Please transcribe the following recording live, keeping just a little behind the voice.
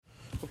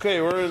Okay,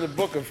 we're in the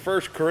book of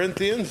 1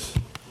 Corinthians.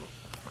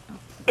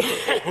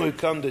 We've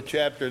come to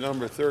chapter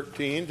number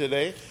 13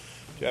 today.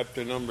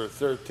 Chapter number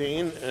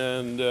 13.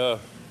 And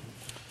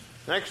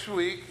next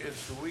week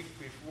is the week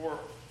before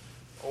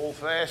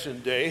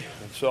Old-Fashioned Day.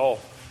 And so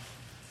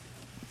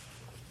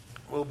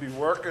we'll be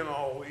working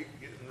all week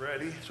getting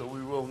ready. So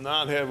we will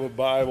not have a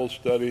Bible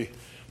study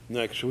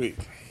next week.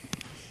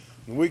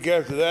 The week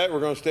after that, we're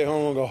going to stay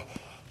home and go,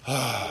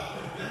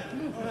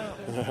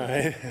 all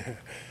right?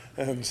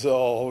 And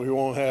so we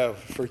won't have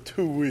for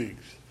 2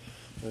 weeks.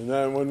 And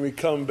then when we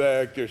come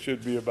back, there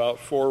should be about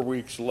 4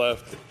 weeks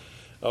left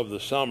of the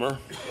summer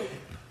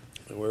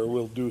where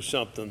we'll do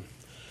something.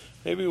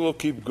 Maybe we'll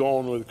keep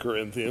going with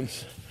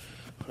Corinthians.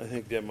 I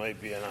think that might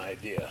be an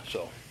idea.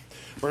 So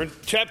we're in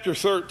chapter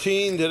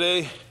 13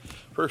 today,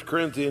 1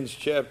 Corinthians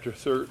chapter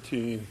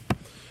 13.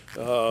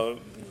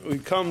 We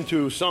come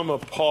to some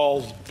of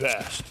Paul's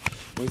best.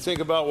 When we think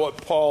about what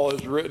Paul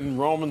has written,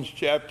 Romans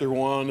chapter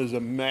 1 is a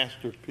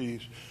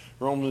masterpiece.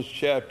 Romans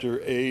chapter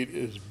 8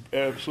 is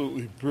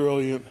absolutely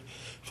brilliant.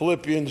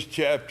 Philippians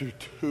chapter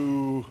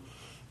 2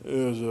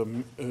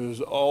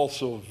 is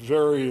also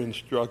very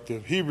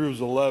instructive.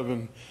 Hebrews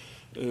 11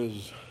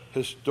 is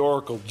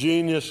historical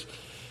genius.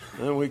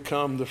 And then we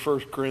come to 1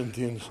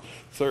 Corinthians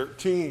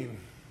 13,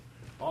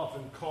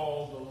 often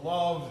called the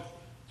love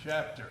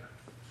chapter.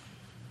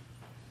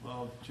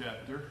 Love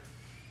chapter.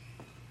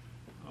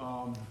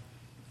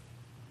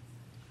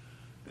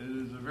 It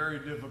is a very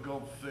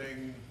difficult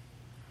thing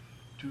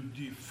to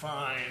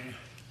define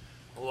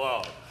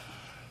love.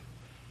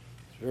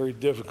 It's a very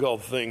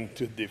difficult thing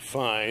to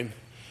define,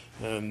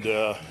 and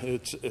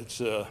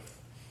it's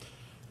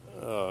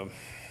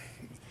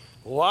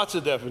lots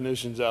of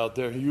definitions out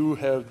there. You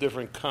have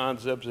different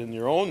concepts in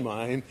your own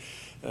mind,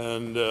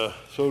 and so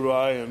do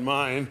I in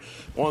mine.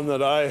 One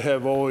that I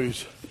have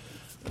always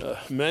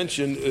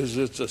mentioned is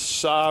it's a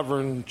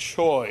sovereign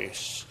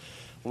choice.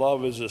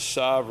 Love is a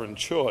sovereign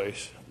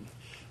choice.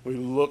 We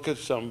look at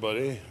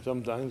somebody,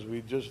 sometimes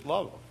we just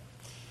love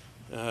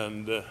them.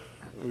 And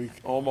we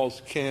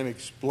almost can't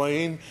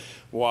explain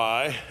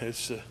why.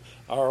 It's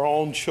our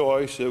own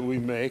choice that we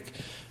make.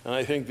 And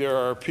I think there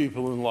are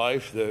people in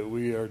life that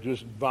we are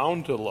just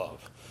bound to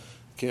love.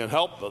 Can't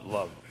help but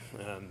love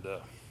them. And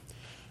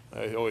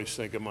I always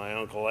think of my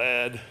Uncle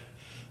Ad.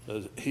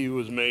 He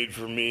was made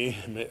for me.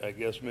 I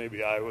guess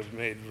maybe I was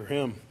made for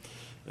him.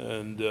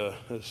 And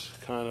it's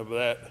kind of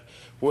that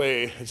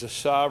way. It's a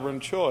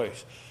sovereign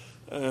choice.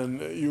 And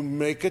you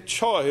make a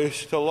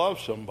choice to love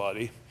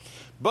somebody.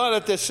 But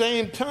at the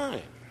same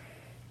time,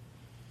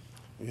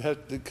 you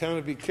have to kind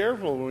of be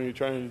careful when you're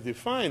trying to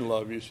define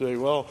love. You say,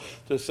 well,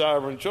 it's a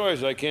sovereign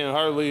choice. I can't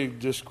hardly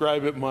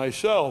describe it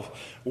myself,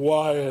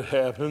 why it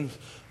happens.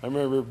 I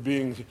remember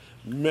being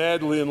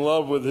madly in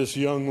love with this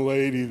young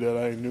lady that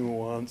I knew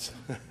once.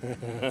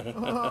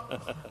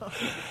 And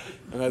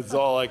that's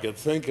all I could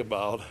think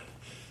about.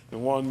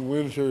 And one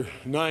winter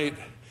night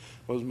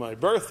was my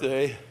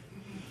birthday,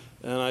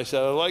 and I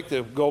said, I'd like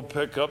to go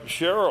pick up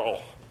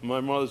Cheryl.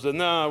 My mother said,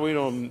 no, we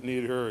don't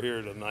need her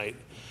here tonight.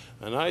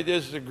 And I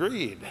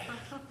disagreed.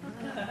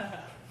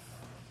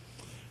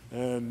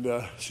 And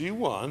she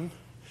won,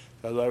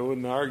 because I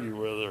wouldn't argue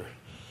with her.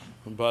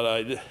 But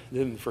I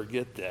didn't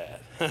forget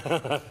that.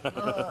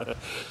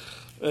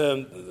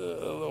 And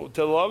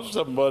to love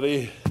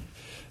somebody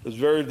is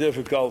very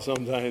difficult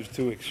sometimes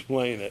to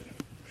explain it.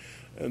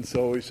 And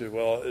so we say,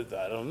 well,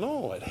 I don't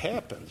know, it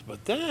happens.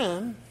 But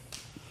then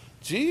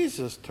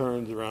Jesus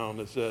turns around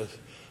and says,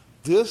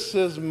 this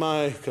is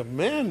my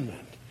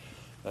commandment,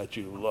 that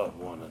you love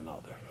one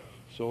another.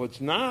 So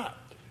it's not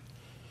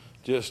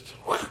just,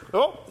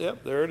 oh,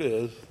 yep, there it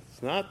is.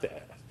 It's not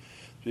that.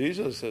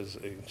 Jesus has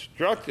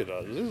instructed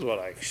us. This is what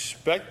I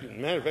expect.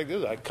 Matter of fact,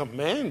 I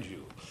command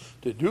you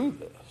to do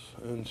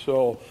this. And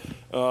so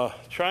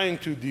trying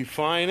to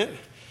define it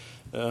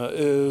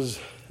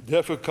is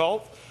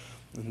difficult,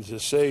 and to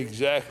say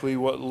exactly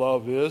what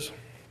love is.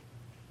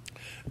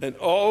 And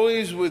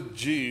always with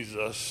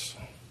Jesus,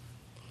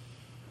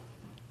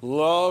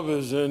 love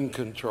is in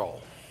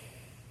control.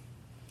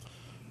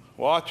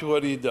 Watch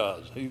what he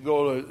does.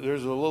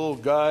 There's a little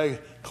guy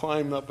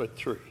climbing up a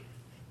tree,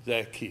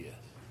 Zacchaeus.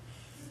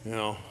 You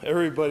know,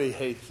 everybody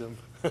hates him.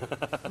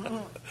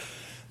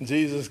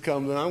 Jesus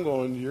comes and I'm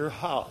going to your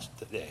house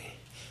today.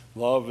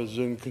 Love is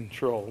in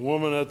control.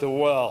 Woman at the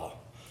well.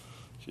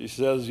 She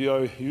says,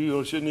 you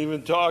shouldn't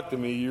even talk to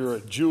me. You're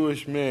a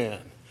Jewish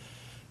man.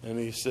 And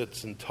he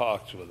sits and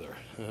talks with her.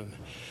 And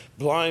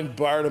blind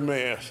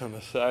Bartimaeus on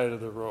the side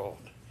of the road,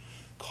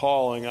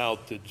 calling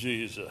out to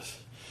Jesus.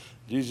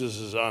 Jesus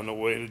is on the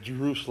way to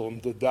Jerusalem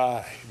to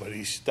die, but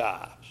he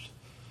stops.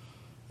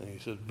 And he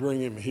says, bring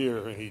him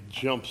here. And he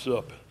jumps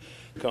up,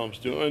 comes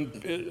to him.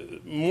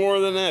 And more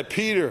than that,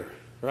 Peter,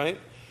 right?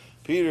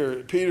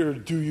 Peter,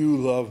 do you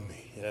love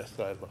me? Yes,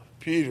 I love you.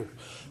 Peter,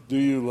 do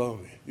you love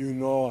me? You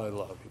know I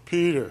love you.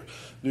 Peter,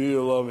 do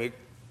you love me?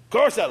 Of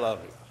course I love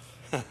you.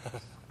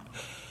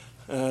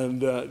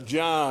 And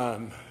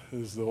John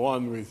is the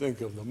one we think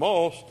of the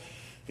most.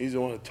 He's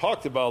the one that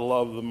talked about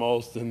love the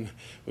most, and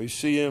we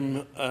see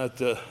him at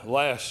the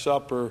Last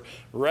Supper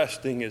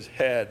resting his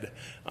head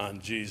on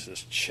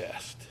Jesus'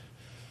 chest.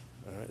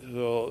 All right,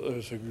 so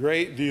there's a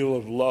great deal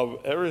of love.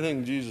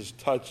 Everything Jesus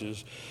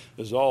touches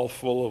is all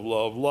full of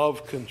love.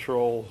 Love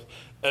controls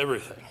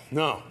everything.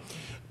 Now,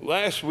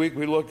 last week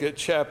we looked at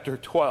chapter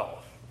 12.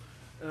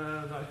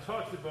 And I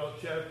talked about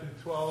chapter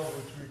 12,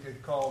 which we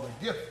could call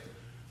the gift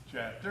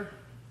chapter.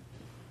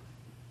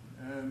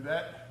 And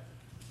that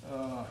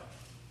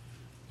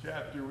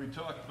chapter, we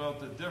talked about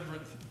the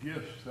different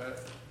gifts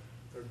that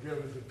are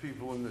given to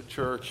people in the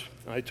church.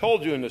 And I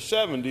told you in the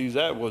 70s,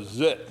 that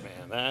was it,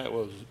 man. That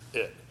was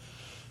it.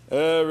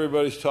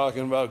 Everybody's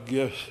talking about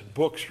gifts,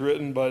 books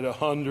written by the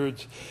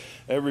hundreds.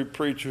 Every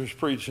preacher's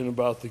preaching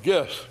about the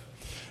gifts.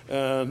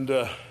 And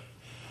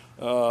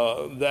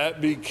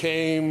that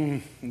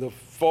became the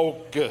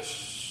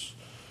focus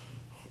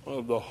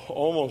of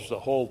almost the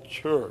whole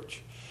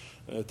church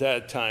at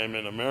that time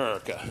in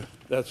America.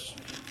 That's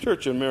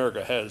Church in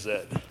America has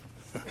that.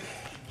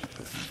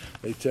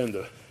 They tend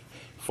to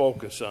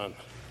focus on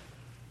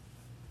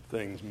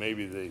things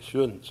maybe they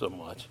shouldn't so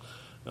much.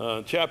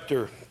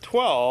 Chapter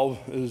 12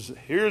 is,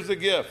 here's the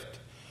gift.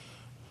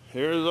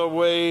 Here's a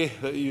way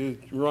that you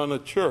run a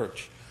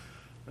church.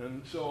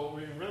 And so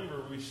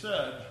remember, we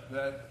said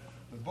that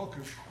the book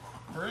of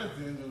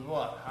Corinthians is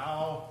what?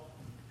 How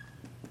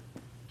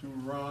to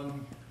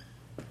run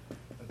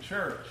a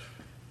church.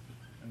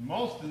 And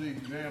most of the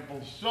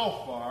examples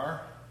so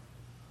far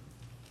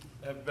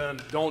have been,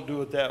 don't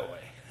do it that way.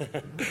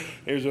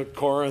 Here's what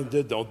Corinth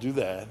did, don't do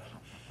that.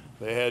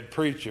 They had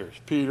preachers.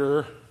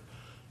 Peter,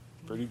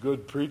 pretty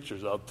good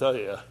preachers, I'll tell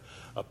you.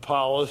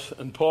 Apollos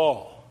and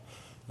Paul.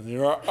 And they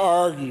were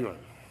arguing,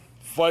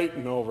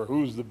 fighting over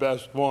who's the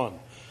best one.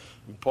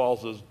 And Paul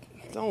says,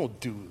 don't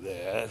do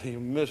that. You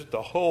missed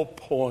the whole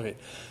point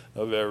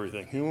of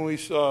everything. And we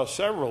saw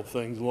several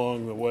things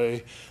along the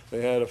way.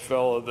 They had a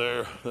fellow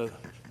there that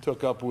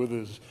took up with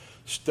his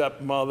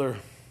stepmother,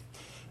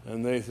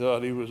 and they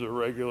thought he was a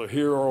regular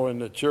hero in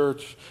the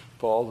church.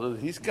 Paul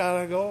said, he's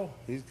got to go.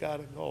 He's got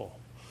to go.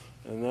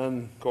 And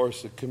then, of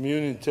course, the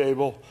communion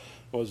table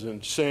was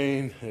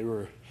insane. They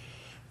were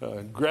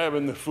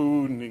grabbing the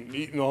food and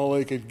eating all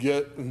they could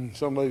get, and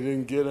somebody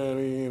didn't get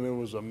any, and it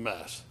was a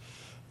mess.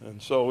 And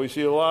so we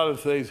see a lot of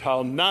things,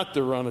 how not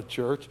to run a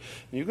church.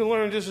 And you can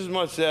learn just as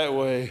much that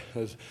way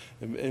as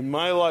in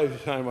my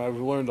lifetime. I've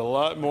learned a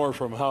lot more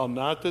from how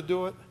not to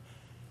do it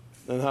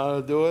than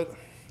how to do it,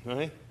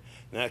 right?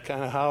 Isn't that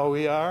kind of how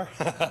we are?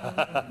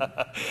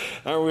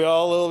 Aren't we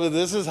all a little bit,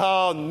 this is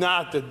how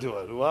not to do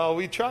it. Well,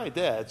 we tried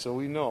that, so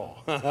we know.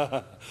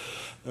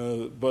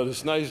 But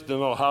it's nice to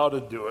know how to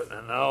do it.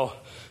 And now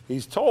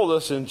he's told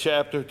us in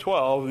chapter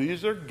 12,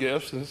 these are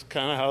gifts. This is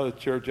kind of how the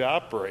church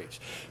operates.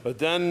 But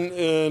then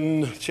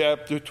in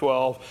chapter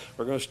 12,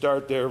 we're going to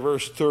start there,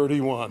 verse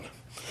 31.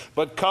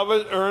 But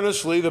covet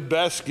earnestly the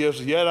best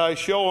gifts, yet I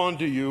show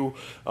unto you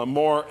a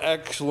more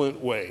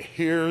excellent way.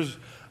 Here's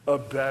a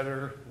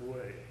better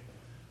way.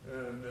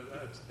 And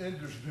that's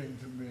interesting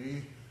to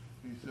me.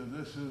 He said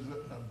this is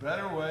a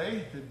better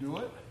way to do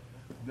it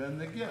than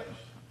the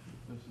gifts.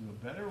 This is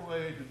a better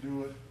way to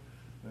do it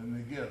than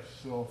the gifts.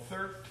 So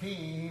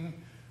 13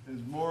 is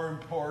more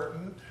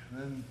important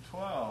than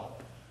 12.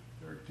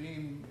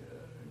 13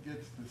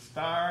 gets the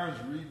stars,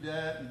 read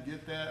that and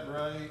get that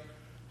right,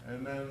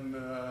 and then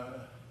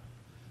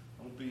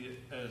don't be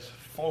as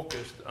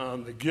focused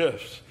on the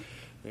gifts,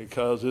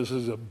 because this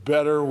is a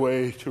better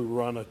way to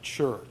run a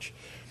church.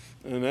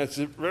 And that's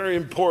very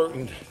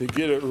important to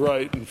get it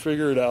right and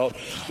figure it out.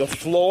 The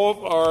flow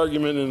of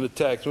argument in the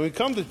text. When we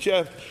come to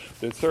chapter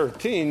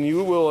 13,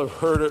 you will have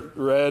heard it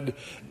read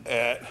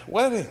at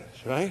weddings,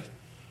 right?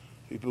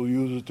 People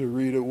use it to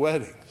read at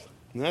weddings.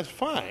 And that's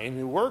fine.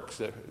 It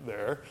works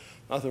there.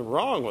 Nothing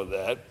wrong with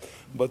that.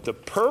 But the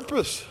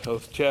purpose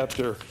of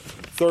chapter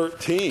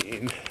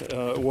 13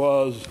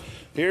 was,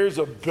 here's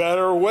a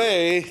better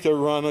way to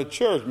run a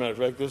church. Matter of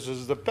fact, this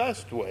is the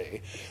best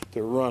way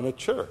to run a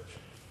church.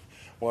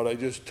 What I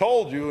just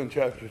told you in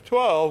chapter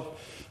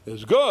 12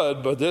 is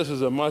good, but this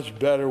is a much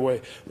better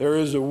way. There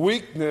is a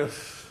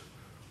weakness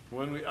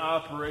when we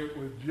operate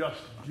with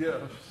just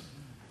gifts,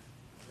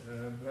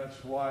 and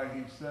that's why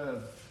he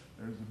said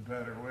there's a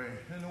better way.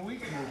 And the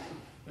weakness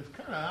is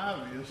kind of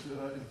obvious.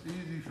 It's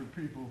easy for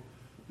people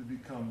to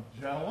become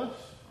jealous.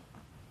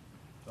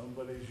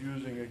 Somebody's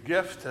using a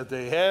gift that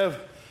they have,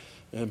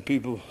 and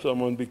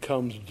someone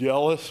becomes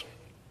jealous.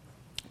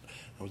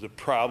 There was a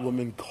problem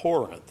in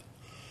Corinth.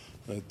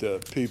 That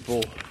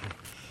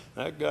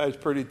that guy's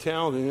pretty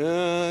talented.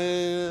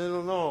 I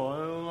don't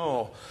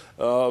know.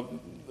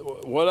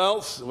 What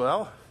else?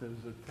 Well, there's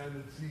a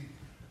tendency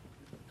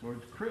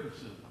towards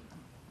criticism.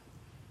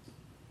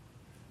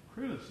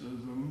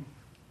 Criticism,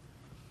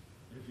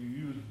 if you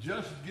use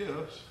just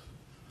gifts,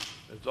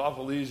 it's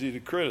awful easy to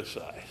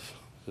criticize.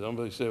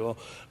 Somebody say, well,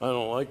 I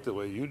don't like the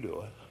way you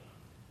do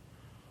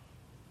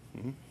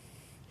it.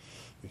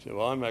 You say,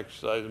 well, I'm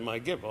exercising my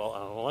gift. Well, I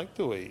don't like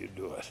the way you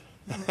do it.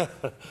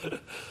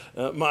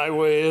 My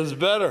way is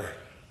better.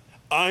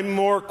 I'm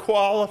more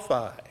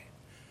qualified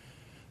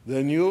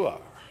than you are.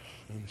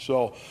 And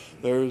so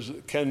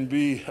can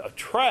be a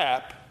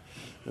trap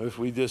if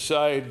we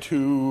decide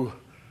to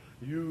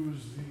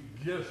use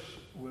the gifts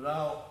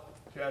without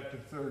chapter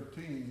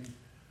 13.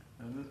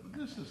 And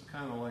this is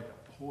kind of like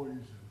a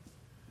poison.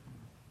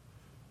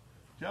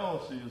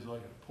 Jealousy is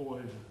like a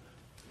poison.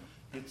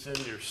 It's in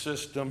your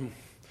system,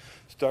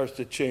 starts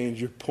to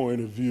change your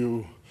point of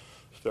view,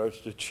 starts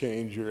to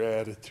change your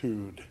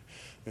attitude,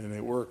 and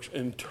it works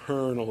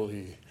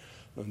internally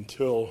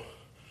until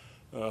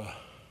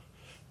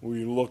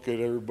we look at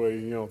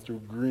everybody,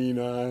 through green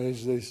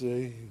eyes, they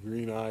say,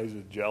 green eyes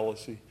of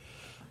jealousy.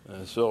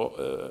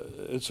 So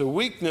it's a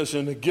weakness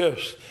in the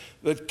gifts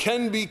that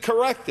can be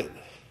corrected.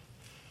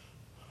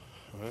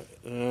 Right?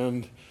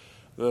 And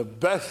the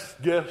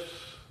best gifts,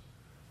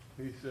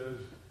 he says,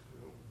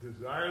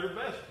 desire the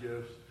best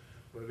gifts,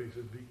 but he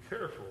said, be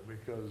careful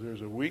because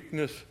there's a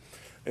weakness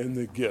in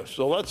the gifts.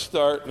 So let's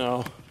start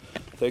now.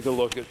 Take a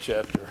look at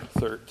chapter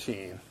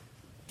 13.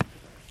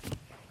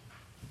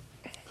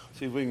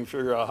 See if we can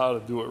figure out how to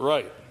do it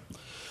right.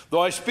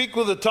 Though I speak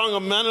with the tongue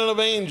of men and of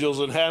angels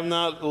and have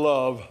not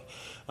love,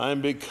 I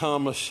am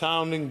become a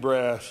sounding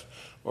brass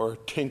or a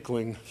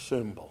tinkling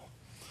cymbal.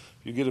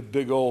 You get a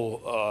big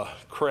old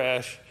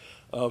crash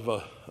of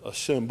a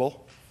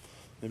cymbal,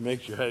 it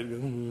makes your head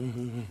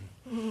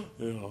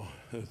go,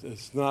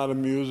 it's not a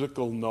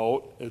musical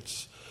note,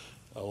 it's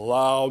a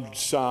loud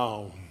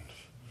sound.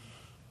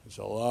 It's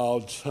a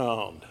loud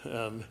sound.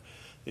 And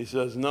he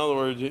says, in other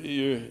words,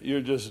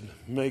 you're just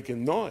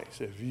making noise.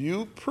 If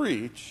you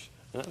preach,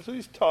 that's what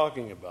he's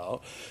talking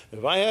about.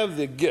 If I have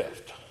the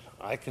gift,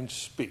 I can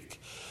speak.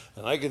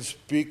 And I can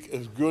speak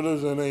as good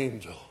as an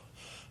angel.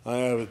 I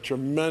have a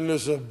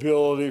tremendous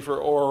ability for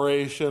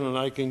oration, and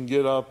I can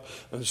get up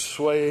and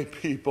sway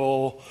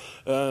people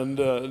and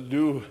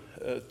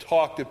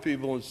talk to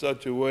people in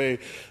such a way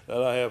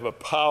that I have a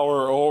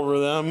power over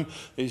them.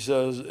 He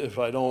says, if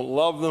I don't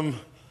love them,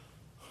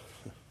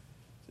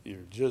 you're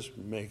just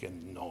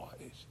making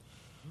noise.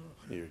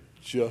 You're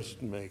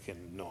just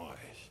making noise.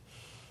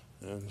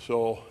 And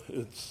so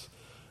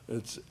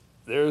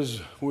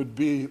theirs would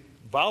be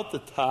about the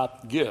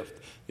top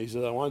gift. He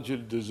said, I want you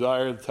to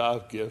desire the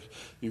top gift.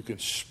 You can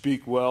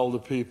speak well to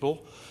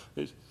people.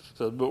 He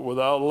said, but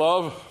without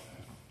love,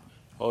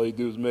 all you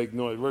do is make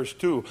noise. Verse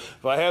 2,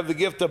 if I have the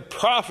gift of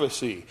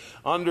prophecy,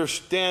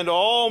 understand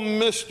all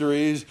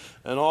mysteries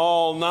and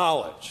all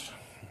knowledge.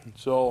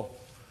 So,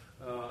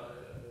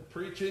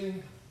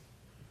 preaching,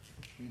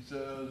 he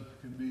says,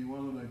 can be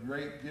one of the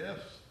great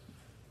gifts.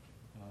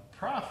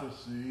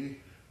 Prophecy,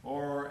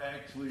 or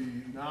actually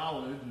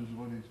knowledge, is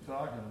what he's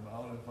talking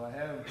about. If I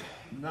have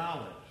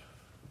knowledge,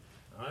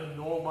 I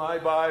know my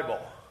Bible.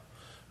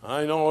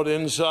 I know it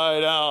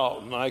inside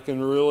out, and I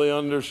can really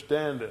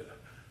understand it.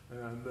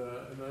 And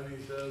then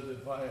he says,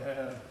 if I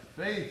have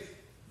faith,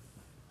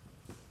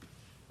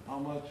 how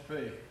much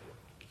faith?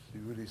 See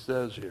what he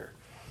says here.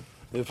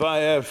 If I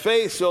have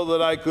faith so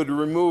that I could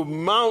remove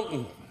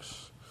mountains.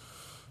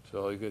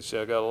 So you can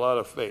say, I got a lot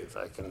of faith.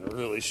 I can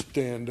really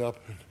stand up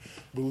and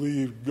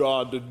believe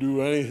God to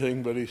do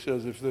anything. But he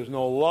says, if there's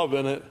no love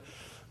in it,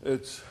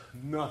 it's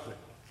nothing.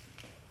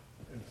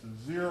 It's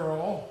a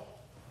zero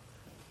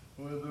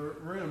with the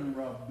rim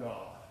rubbed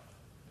off.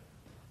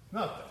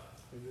 Nothing.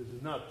 It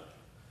is nothing.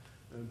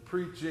 And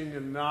preaching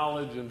and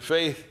knowledge and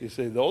faith, you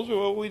say, those are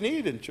what we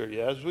need in church.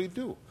 Yes, we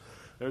do.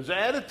 There's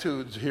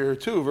attitudes here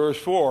too. Verse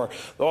 4,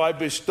 though I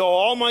bestow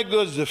all my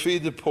goods to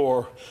feed the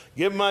poor,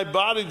 give my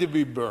body to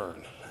be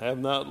burned, have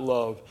not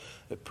love,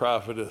 it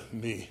profiteth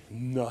me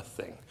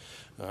nothing.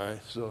 All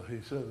right, so he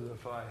says,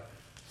 if I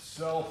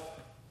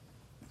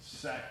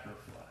self-sacrifice,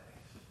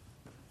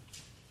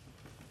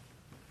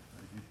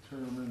 I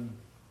determine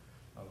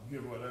I'll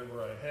give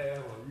whatever I have,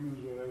 I'll use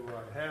whatever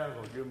I have,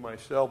 I'll give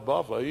myself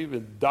up, I'll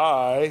even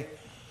die.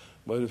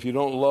 But if you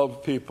don't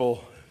love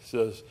people, he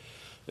says,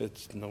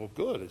 it's no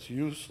good, it's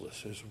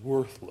useless, it's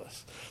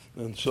worthless.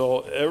 And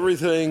so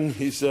everything,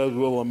 he says,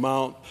 will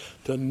amount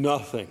to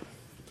nothing.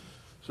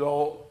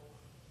 So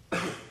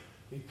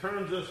he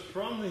turns us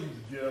from these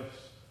gifts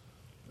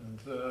and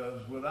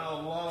says,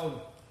 without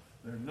love,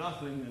 they're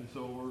nothing. And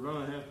so we're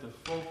going to have to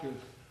focus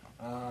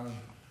on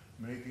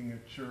making a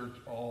church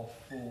all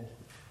full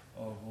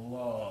of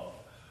love.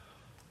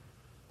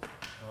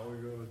 How are we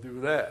going to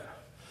do that?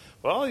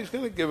 Well, he's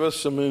going to give us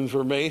some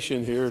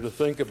information here to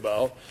think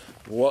about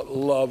what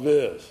love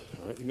is.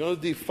 Right? He's going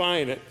to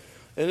define it.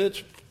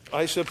 And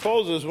I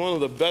suppose it's one of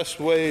the best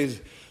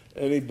ways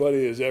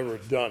anybody has ever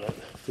done it,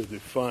 to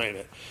define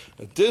it.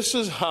 But this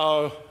is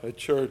how a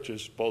church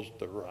is supposed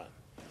to run.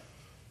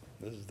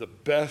 This is the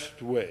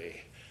best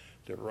way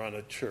to run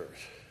a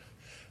church.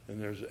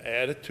 And there's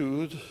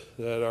attitudes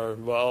that are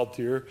involved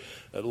here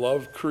that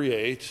love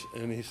creates.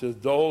 And he says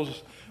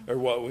those are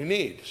what we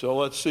need. So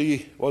let's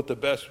see what the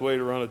best way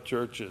to run a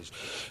church is.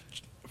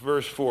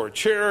 Verse 4,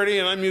 charity,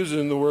 and I'm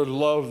using the word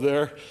love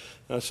there.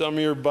 Now, some of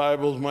your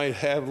Bibles might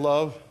have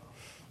love.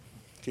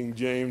 King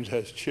James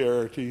has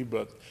charity,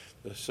 but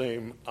the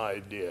same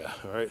idea,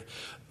 all right?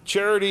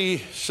 Charity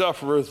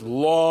suffereth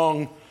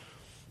long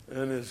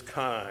and is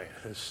kind.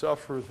 It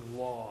suffereth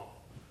long.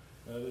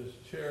 That is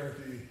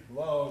charity.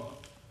 Love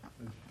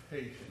is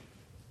patient.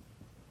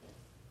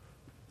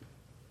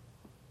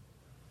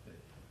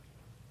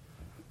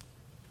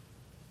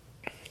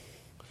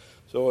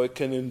 So it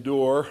can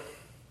endure.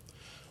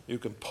 You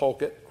can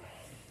poke it.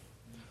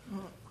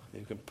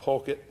 You can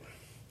poke it.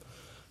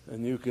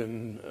 And you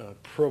can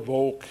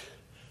provoke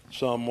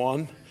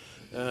someone.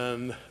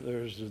 And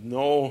there's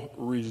no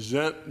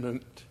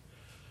resentment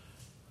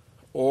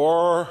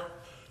or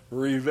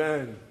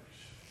revenge.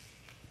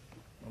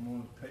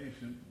 Someone who's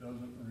patient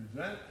doesn't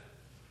resent,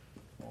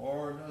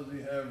 or does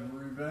he have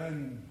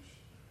revenge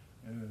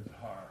in his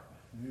heart?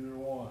 Neither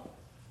one.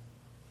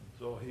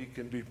 So he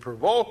can be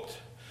provoked,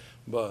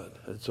 but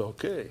it's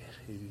okay.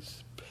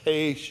 He's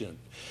patient.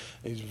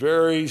 He's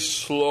very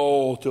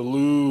slow to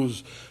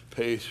lose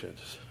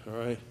patience. All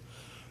right.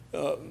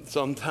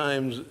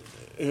 Sometimes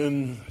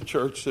in a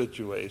church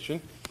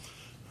situation,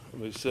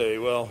 we say,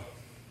 well,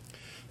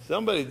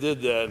 somebody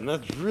did that, and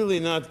that's really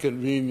not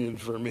convenient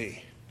for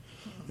me.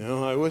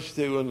 I wish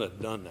they wouldn't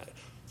have done that.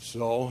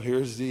 So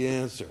here's the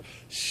answer.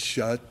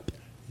 Shut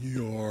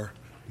your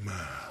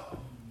mouth.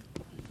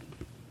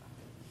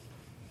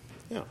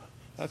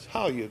 That's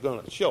how you're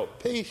going to show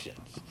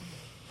patience,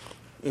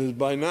 is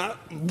by not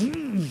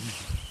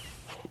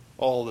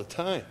all the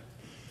time.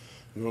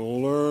 You're going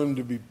to learn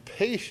to be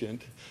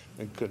patient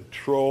and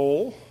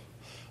control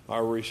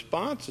our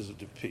responses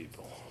to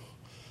people.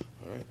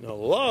 All right. Now,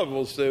 love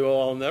will say,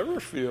 well, I'll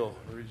never feel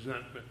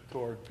resentment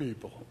toward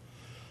people.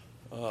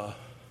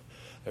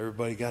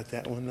 Everybody got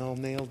that one all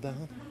nailed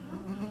down?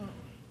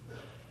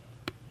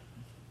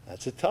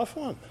 That's a tough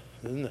one,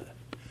 isn't it?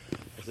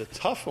 It's a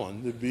tough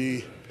one to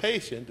be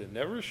patient and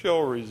never show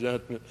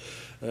resentment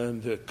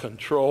and to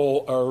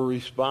control our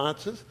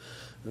responses.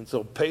 And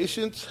so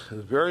patience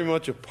is very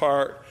much a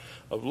part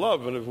of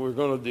love. And if we're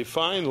going to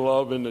define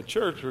love in the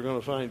church, we're going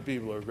to find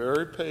people who are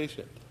very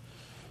patient.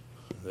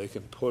 They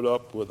can put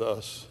up with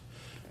us,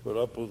 put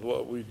up with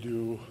what we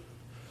do,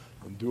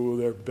 and do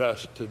their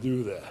best to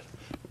do that.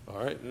 All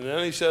right? And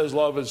then he says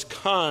love is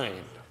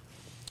kind.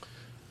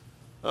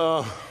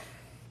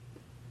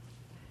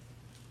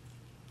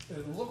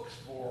 It looks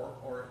for,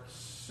 or it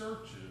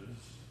searches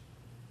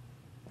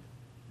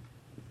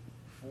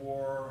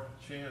for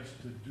a chance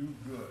to do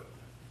good.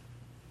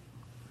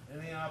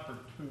 Any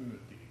opportunity,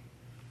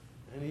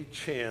 any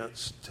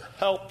chance to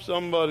help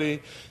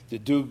somebody, to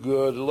do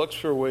good. It looks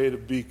for a way to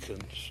be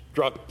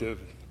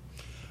constructive.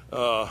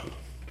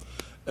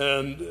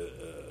 And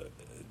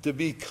to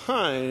be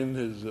kind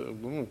is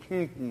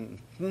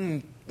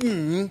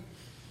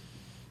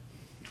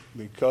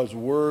because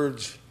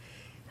words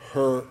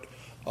hurt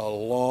a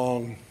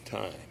long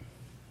time.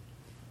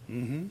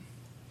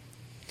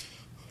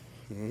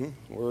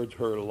 Words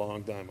hurt a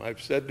long time.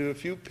 I've said to a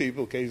few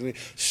people occasionally,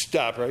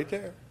 stop right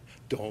there.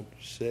 Don't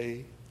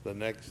say the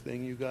next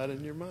thing you got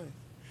in your mind.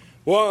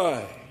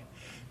 Why?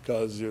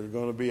 Because you're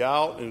going to be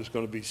out and it's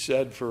going to be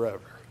said forever.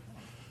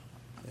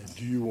 And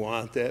do you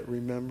want that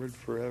remembered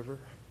forever?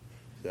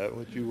 Is that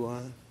what you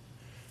want?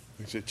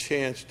 It's a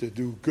chance to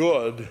do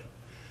good,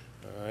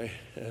 all right,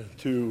 and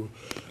to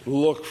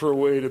look for a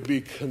way to be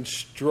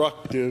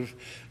constructive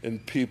in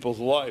people's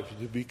lives,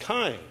 to be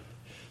kind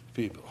to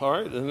people. All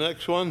right, the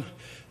next one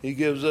he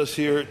gives us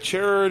here,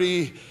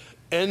 charity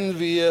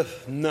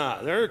envieth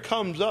not. There it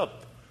comes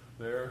up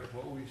there,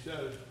 what we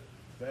said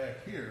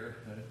back here,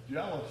 that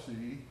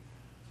jealousy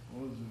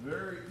was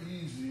very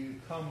easy to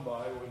come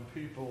by when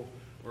people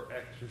were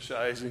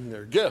exercising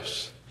their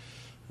gifts.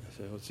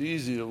 So it's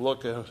easy to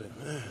look at and say,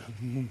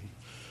 man,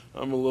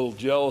 I'm a little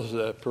jealous of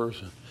that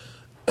person.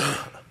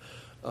 To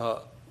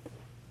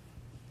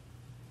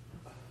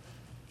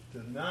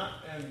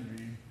not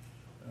envy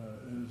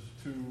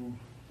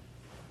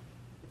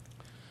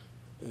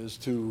is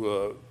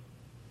to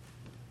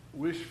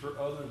wish for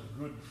others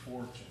good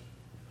fortune.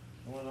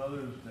 I want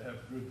others to have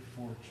good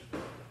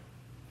fortune.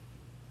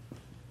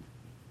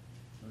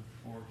 Good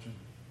fortune.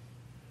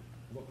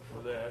 Look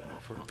for that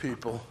for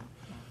people.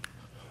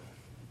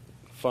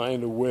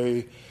 Find a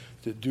way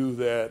to do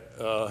that.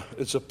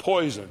 It's a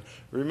poison.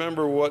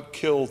 Remember what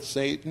killed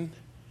Satan?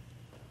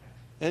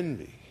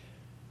 Envy.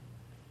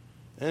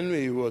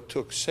 Envy what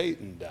took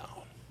Satan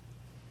down.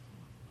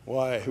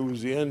 Why? Who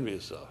was he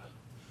envious of?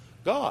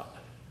 God.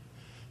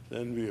 The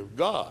envy of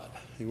God.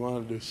 He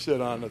wanted to sit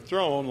on the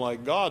throne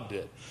like God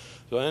did.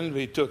 So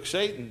envy took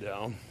Satan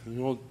down.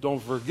 And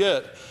don't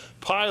forget,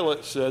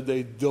 Pilate said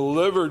they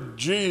delivered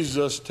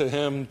Jesus to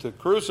him to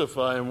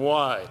crucify him.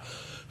 Why?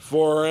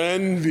 For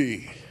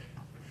envy.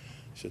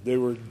 He said they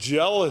were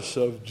jealous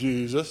of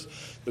Jesus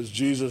because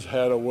Jesus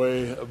had a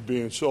way of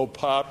being so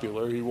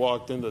popular. He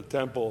walked into the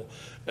temple,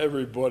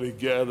 everybody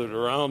gathered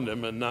around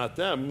him and not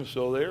them,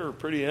 so they were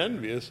pretty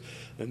envious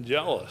and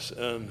jealous.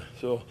 And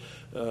so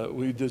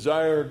we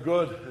desire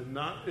good and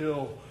not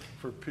ill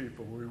for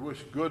people. We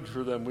wish good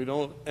for them. We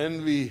don't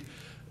envy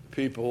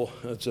people.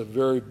 That's a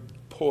very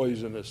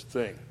poisonous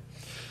thing.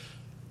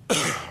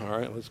 All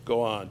right, let's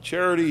go on.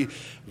 Charity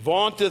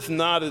vaunteth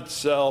not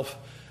itself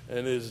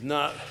and is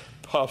not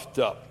puffed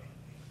up.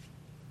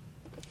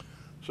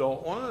 So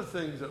one of the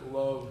things that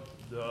love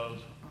does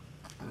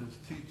is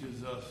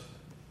teaches us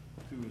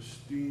to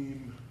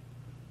esteem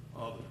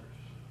others.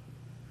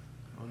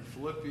 On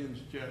Philippians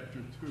chapter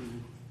 2,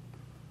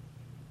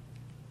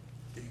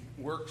 he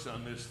works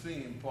on this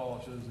theme.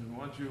 Paul says, and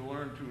once you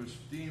learn to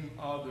esteem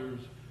others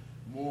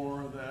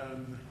more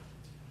than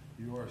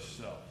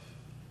yourself.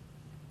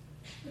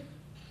 You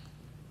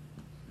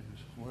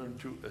learn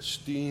to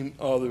esteem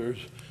others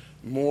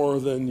more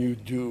than you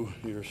do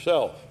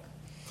yourself.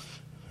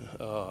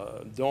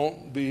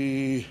 Don't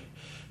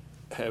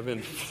have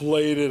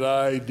inflated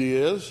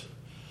ideas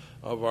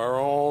of our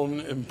own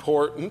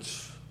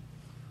importance,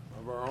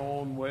 of our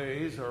own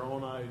ways, our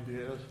own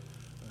ideas.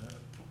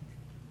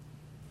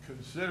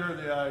 Consider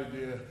the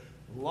idea,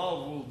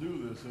 love will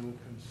do this, and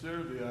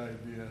consider the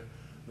idea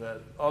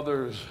that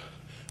others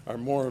are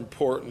more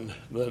important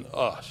than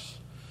us.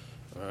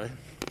 All right?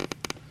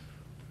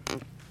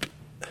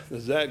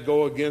 Does that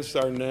go against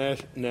our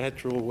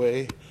natural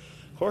way?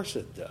 Of course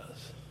it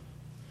does.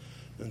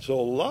 And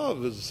so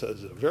love is a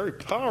very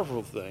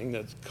powerful thing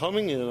that's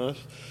coming in us,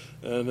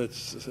 and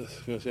it's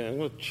going to say, I'm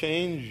going to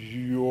change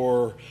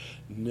your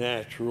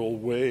natural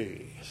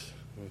ways.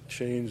 I'm going to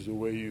change the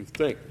way you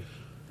think.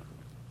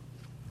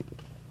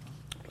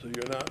 So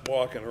you're not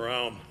walking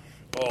around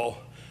all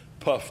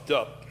puffed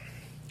up.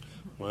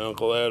 My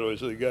Uncle Ed always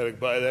said, you got to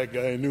buy that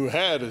guy a new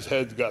hat, his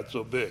head got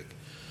so big.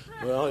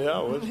 Well, yeah,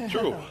 well, it's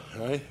true,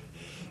 right?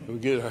 We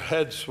get our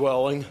head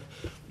swelling.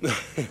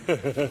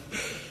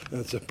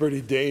 That's a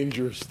pretty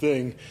dangerous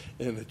thing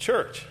in the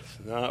church.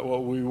 It's not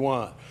what we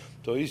want.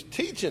 So he's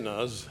teaching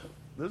us,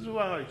 this is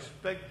what I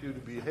expect you to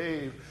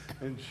behave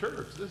in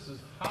church. This is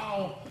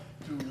how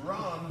to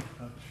run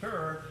a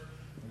church.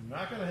 We're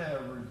not going to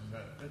have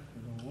resentment.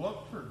 We're going to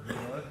look for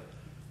good.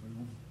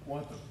 We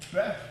want the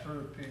best for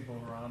the people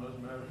around us.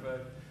 Matter of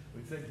fact,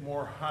 we think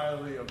more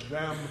highly of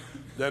them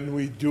than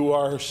we do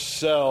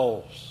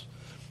ourselves.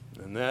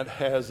 And that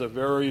has a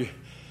very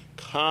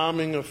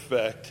calming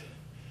effect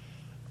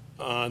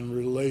on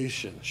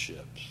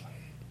relationships.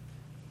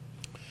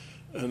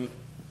 And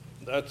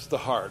that's the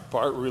hard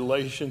part.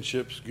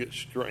 Relationships get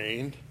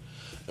strained,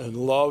 and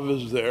love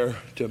is there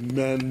to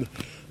mend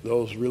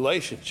those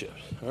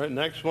relationships. All right,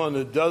 next one.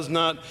 It does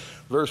not,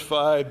 verse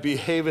 5,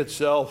 behave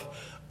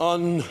itself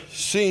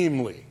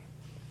unseemly.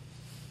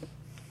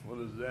 What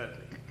does that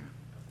mean?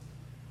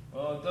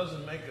 Well, it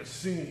doesn't make a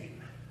scene.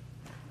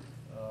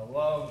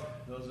 Love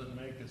doesn't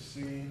make a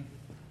scene.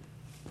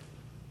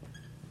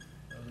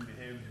 Doesn't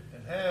behave.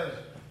 It has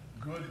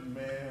good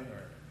manners.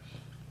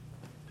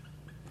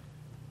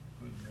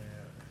 Good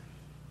manners.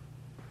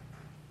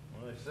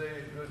 When I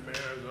say good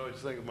manners, I always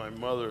think of my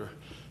mother.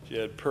 She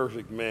had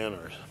perfect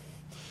manners,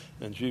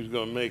 and she was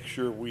going to make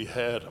sure we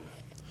had them.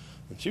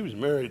 And she was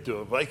married to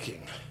a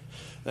Viking.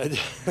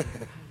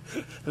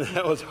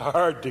 That was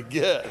hard to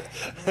get.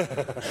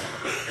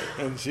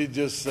 And she'd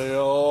just say,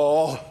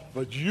 oh,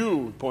 but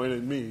you, pointed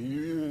at me,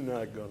 you're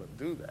not going to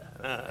do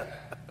that.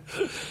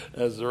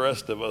 As the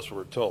rest of us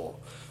were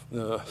told.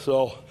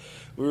 So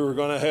we were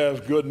going to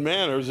have good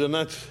manners, and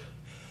that's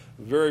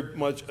very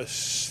much a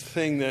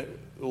thing that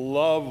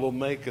love will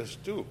make us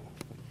do.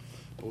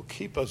 Will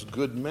keep us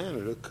good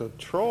manner to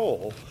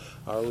control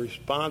our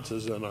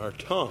responses and our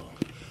tongue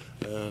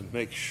and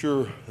make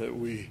sure that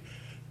we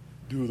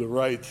do the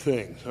right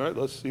things. All right,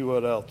 let's see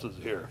what else is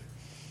here.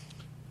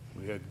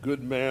 We had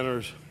good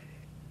manners.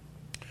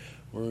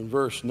 We're in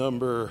verse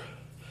number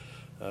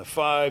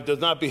 5. Does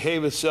not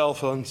behave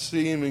itself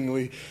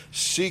unseemingly,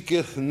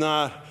 seeketh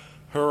not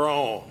her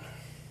own.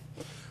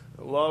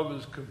 Love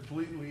is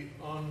completely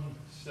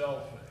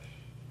unselfish.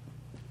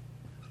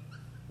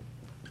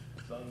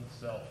 It's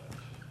unselfish.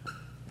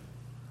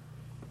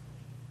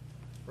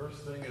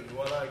 First thing is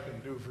what I can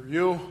do for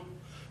you.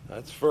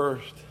 That's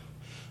first.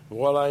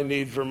 What I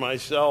need for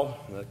myself,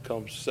 that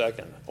comes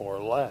second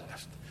or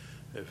last.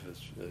 If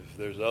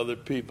there's other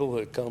people,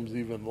 it comes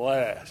even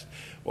last.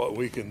 What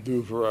we can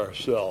do for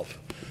ourselves.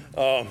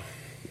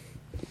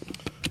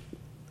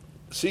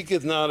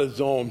 Seeketh not his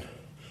own.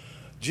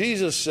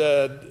 Jesus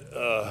said,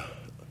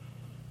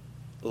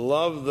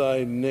 love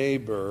thy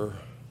neighbor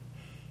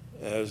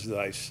as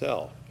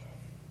thyself.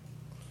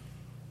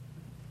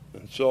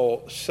 And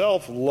so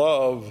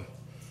self-love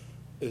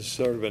is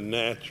sort of a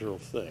natural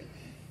thing.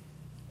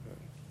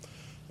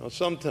 Now,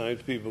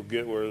 sometimes people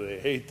get where they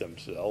hate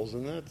themselves,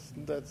 and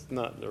that's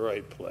not the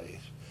right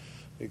place,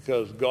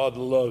 because God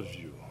loves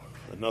you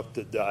enough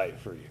to die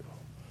for you.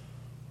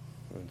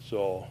 And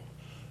so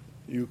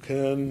you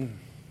can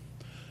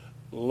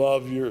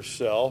love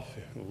yourself,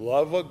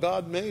 love what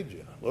God made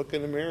you. Look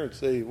in the mirror and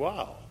say,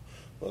 wow,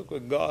 look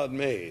what God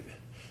made.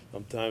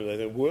 Sometimes I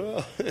think,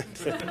 well,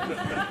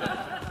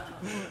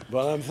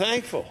 but I'm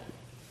thankful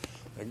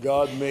that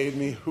God made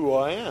me who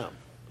I am.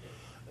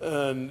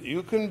 And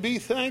you can be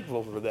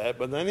thankful for that,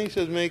 but then he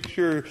says make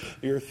sure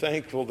you're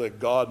thankful that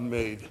God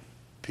made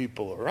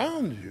people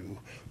around you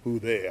who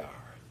they are.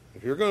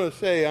 If you're going to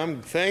say,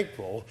 I'm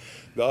thankful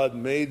God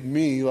made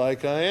me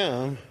like I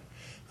am,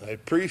 I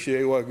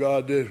appreciate what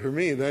God did for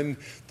me, then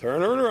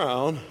turn it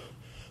around,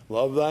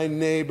 love thy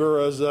neighbor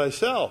as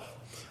thyself,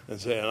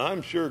 and say, and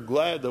I'm sure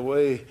glad the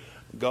way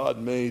God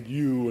made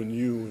you and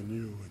you and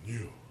you and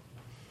you.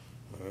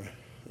 All right?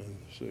 And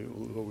so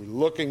we're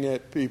looking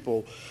at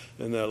people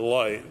in that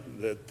light,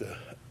 that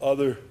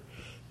other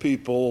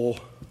people,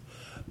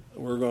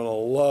 we're going to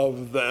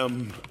love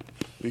them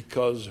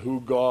because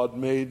who God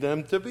made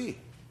them to be.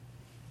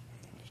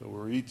 So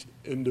we're each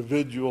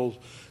individuals.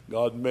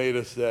 God made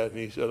us that, and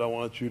he said, I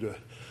want you to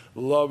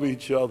love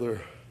each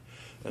other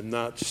and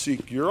not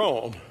seek your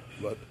own.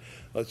 But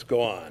let's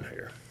go on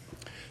here.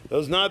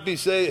 Does not be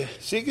say,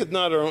 seeketh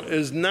not our own,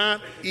 is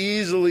not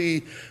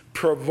easily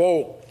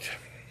provoked.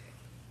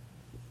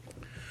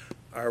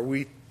 Are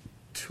we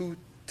too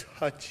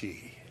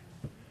touchy?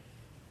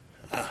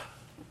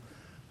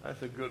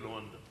 That's a good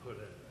one to put in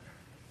there.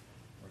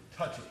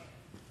 We're touchy.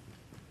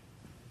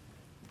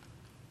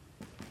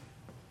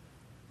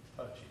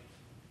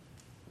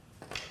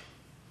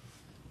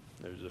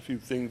 There's a few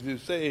things you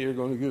say you're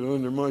going to get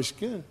under my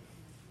skin.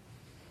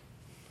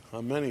 How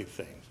many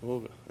things?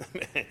 Well,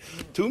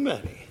 too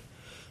many.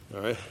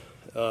 All right?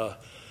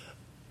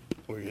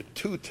 We get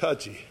too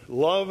touchy.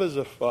 Love is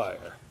a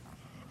fire.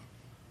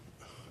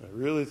 I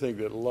really think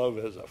that love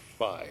is a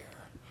fire.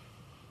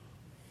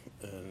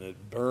 And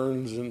it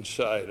burns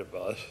inside of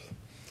us.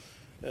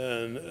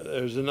 And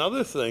there's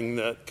another thing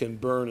that can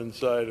burn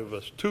inside of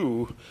us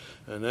too,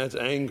 and that's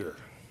anger.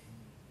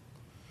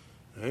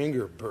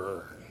 Anger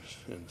burns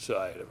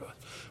inside of us.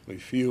 We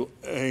feel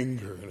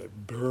anger and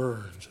it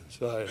burns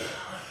inside of us.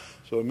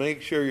 So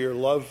make sure your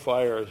love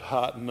fire is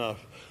hot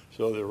enough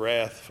so the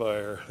wrath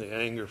fire, the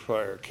anger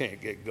fire can't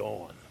get going.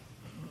 All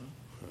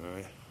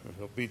right?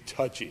 Don't be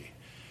touchy.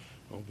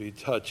 Don't be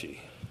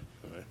touchy.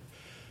 All right?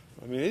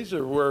 I mean, these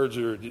are words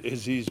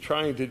as he's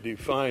trying to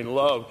define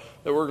love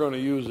that we're going to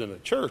use in a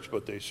church,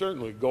 but they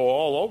certainly go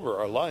all over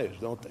our lives,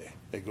 don't they?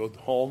 They go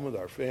home with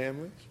our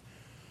families.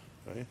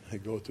 Right? They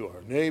go to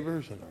our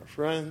neighbors and our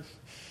friends.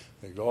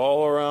 They go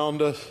all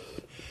around us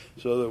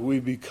so that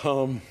we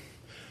become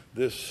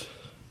this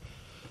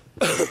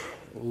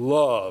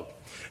love.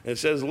 And it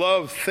says,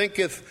 love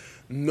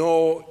thinketh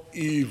no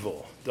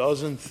evil.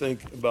 Doesn't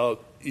think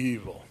about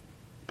evil.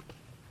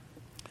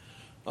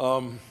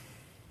 When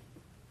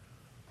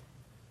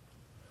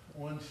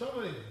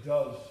somebody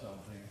does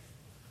something,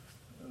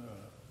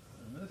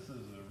 and this is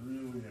a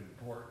really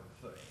important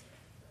thing,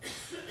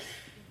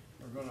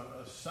 we're going to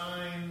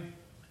assign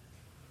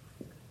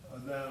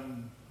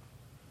them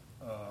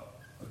a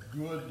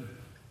good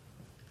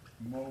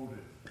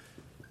motive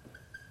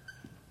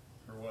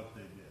for what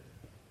they did.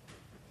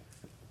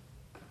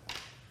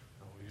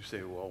 You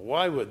say, well,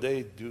 why would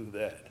they do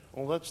that?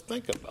 Well, let's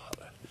think about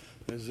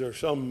it. Is there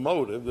some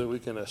motive that we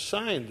can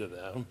assign to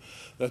them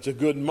that's a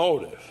good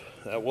motive?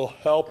 That will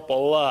help a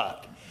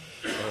lot.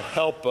 It will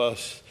help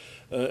us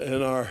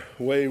in our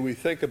way we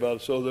think about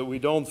it so that we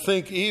don't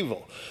think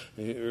evil.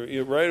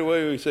 Right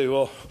away we say,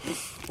 well,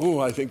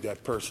 I think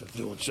that person's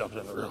doing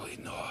something really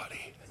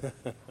naughty.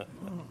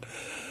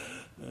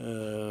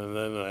 And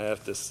then I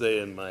have to say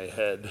in my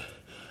head,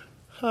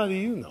 how do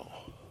you know?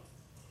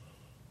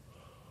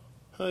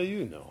 How do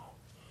you know?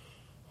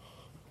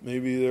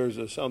 Maybe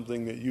there's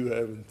something that you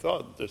haven't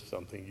thought. There's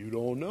something you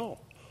don't know.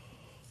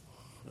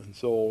 And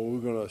so we're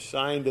going to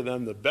assign to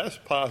them the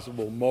best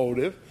possible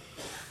motive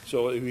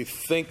so that we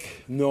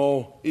think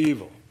no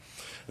evil.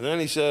 And then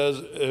he says,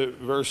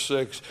 verse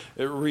 6,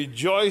 it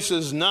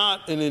rejoices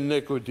not in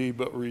iniquity,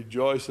 but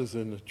rejoices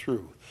in the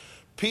truth.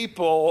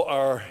 People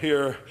are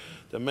here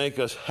to make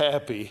us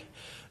happy,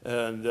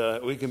 and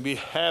we can be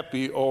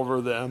happy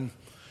over them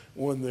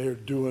when they're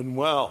doing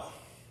well.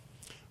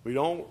 We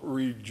don't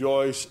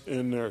rejoice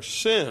in their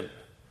sin.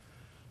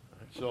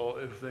 So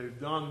if they've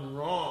done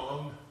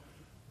wrong,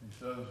 he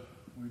says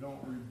we don't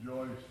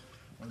rejoice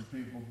when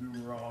people do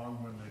wrong,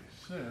 when they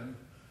sin.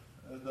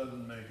 That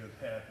doesn't make us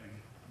happy.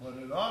 But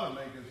it ought to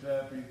make us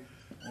happy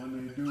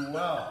when they do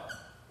well.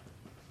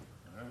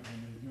 Right?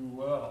 When they do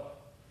well.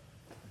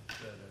 And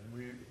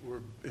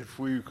if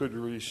we could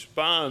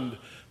respond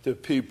to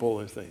people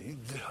and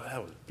think,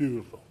 that was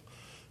beautiful.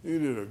 You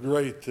did a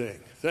great thing.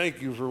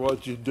 Thank you for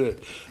what you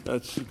did.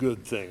 That's a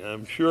good thing.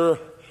 I'm sure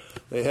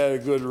they had a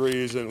good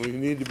reason. We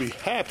need to be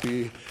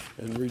happy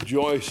and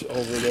rejoice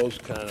over those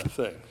kind of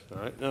things.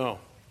 All right, now,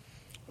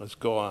 let's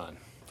go on.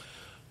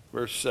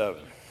 Verse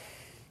 7.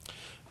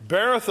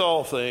 Beareth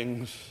all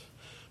things,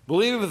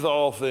 believeth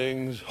all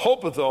things,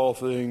 hopeth all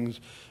things,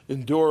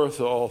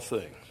 endureth all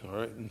things. All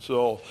right, and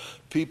so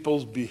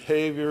people's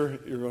behavior,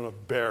 you're going to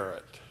bear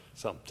it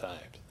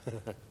sometimes.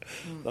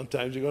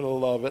 Sometimes you're going to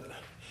love it.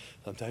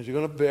 Sometimes you're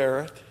going to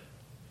bear it.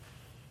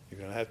 You're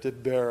going to have to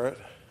bear it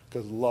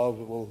because love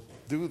will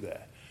do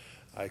that.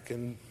 I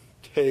can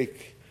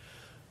take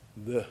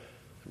the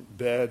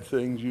bad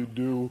things you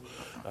do.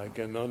 I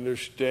can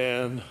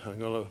understand. I'm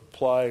going to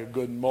apply a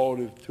good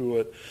motive to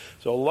it.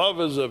 So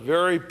love is a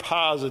very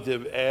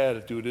positive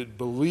attitude. It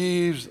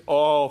believes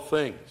all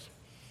things.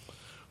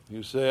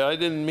 You say, I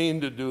didn't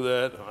mean to do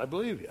that. I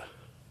believe you.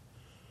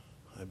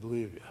 I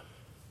believe you.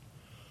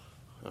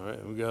 All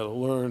right, we've got to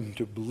learn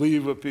to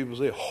believe what people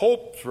say.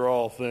 Hope for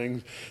all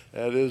things.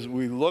 That is,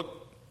 we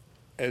look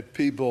at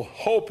people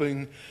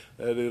hoping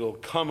that it'll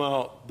come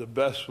out the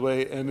best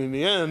way. And in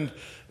the end,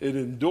 it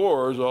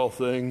endures all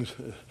things.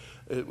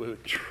 It will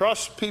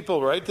trust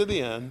people right to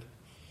the end.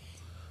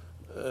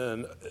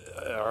 And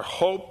our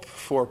hope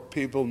for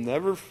people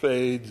never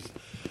fades.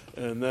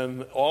 And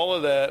then all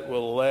of that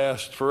will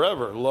last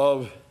forever.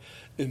 Love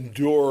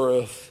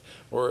endureth,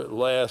 or it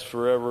lasts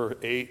forever.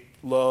 8,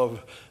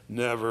 love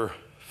never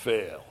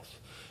fails.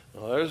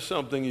 Now, there's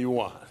something you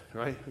want,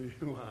 right?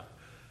 You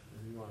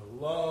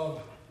want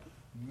love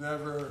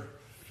never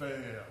fails.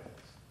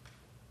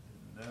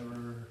 It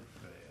never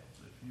fails.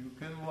 If you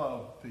can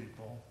love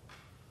people,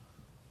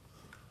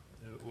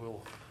 it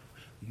will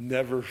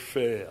never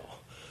fail.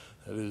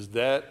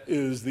 That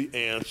is the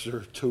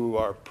answer to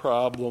our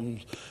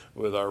problems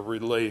with our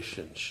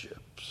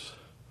relationships.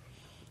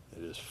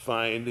 It is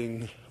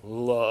finding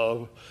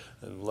love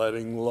and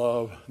letting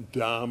love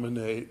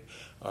dominate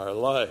our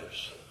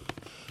lives.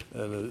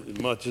 And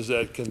as much as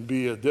that can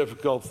be a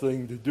difficult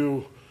thing to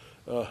do,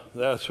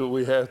 that's what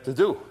we have to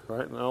do.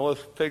 Right? Now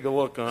let's take a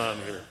look on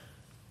here.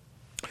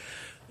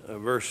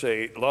 Verse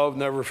 8, love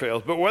never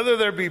fails. But whether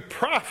there be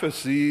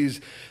prophecies,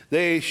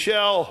 they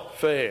shall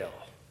fail.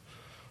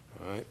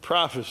 All right?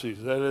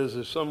 Prophecies, that is,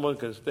 if someone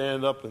can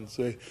stand up and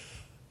say,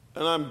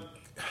 and I'm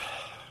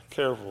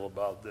careful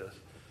about this,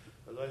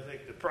 because I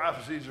think the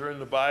prophecies are in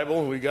the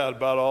Bible, and we got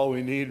about all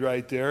we need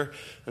right there.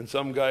 And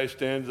some guy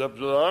stands up and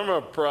says, I'm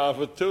a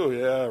prophet too.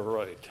 Yeah,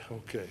 right.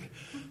 Okay.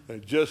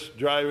 Just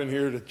driving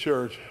here to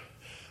church,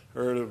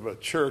 heard of a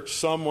church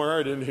somewhere,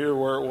 I didn't hear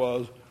where it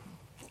was,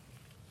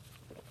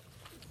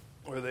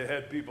 where they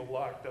had people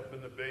locked up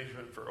in the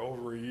basement for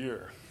over a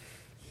year.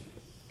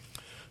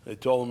 They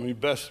told them, you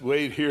best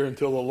wait here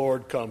until the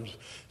Lord comes.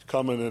 He's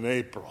coming in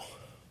April.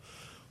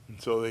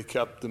 And so they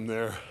kept them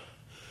there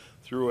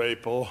through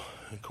April.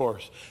 Of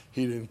course,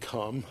 he didn't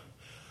come.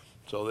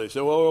 So they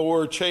said, well,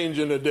 we're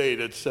changing the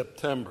date. It's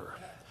September.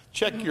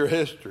 Check your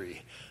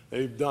history.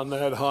 They've done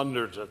that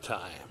hundreds of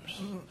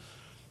times.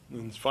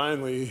 And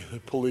finally, the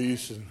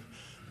police and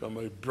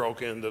somebody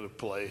broke into the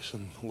place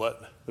and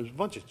there's a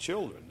bunch of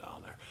children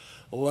down there,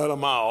 let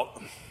them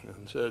out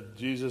and said,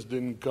 Jesus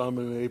didn't come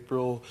in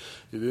April.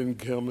 He didn't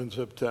come in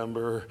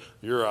September.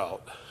 You're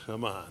out.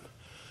 Come on.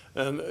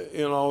 And,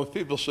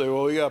 people say,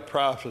 well, we got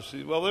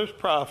prophecies. Well, there's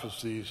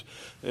prophecies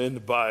in the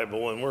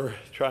Bible, and we're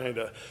trying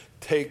to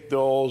take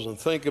those and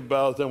think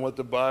about them, what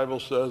the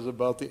Bible says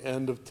about the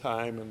end of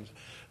time, and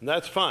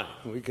that's fine.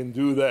 We can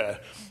do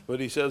that. But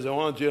he says, I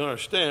want you to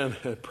understand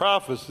that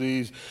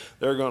prophecies,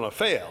 they're going to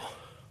fail.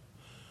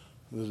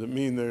 Does it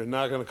mean they're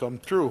not going to come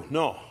true?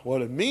 No.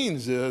 What it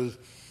means is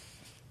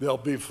they'll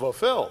be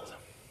fulfilled.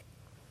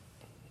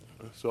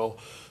 So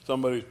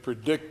somebody's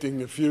predicting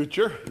the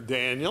future,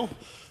 Daniel.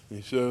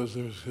 He says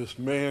there's this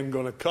man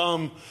going to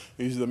come.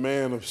 He's the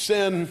man of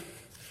sin.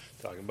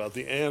 Talking about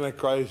the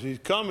Antichrist. He's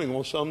coming.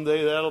 Well,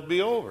 someday that'll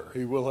be over.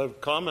 He will have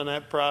come, and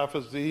that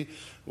prophecy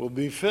will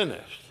be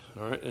finished.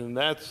 All right? And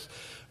that's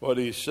what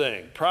he's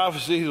saying.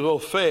 Prophecies will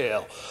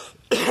fail.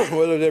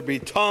 Whether there be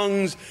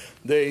tongues,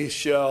 they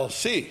shall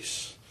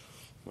cease.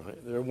 All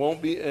right? There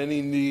won't be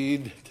any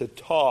need to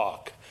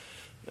talk.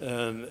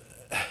 And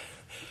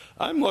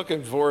I'm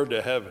looking forward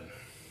to heaven.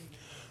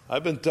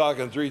 I've been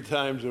talking 3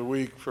 times a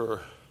week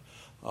for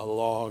a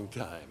long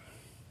time.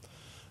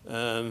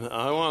 And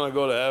I want to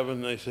go to heaven,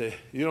 and they say,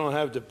 you don't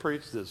have to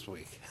preach this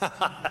week.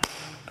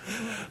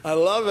 I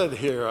love it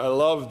here. I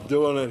love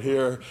doing it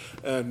here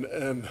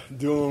and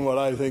doing what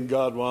I think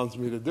God wants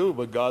me to do.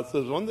 But God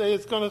says one day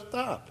it's going to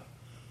stop.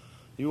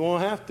 You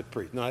won't have to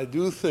preach. Now, I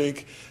do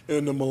think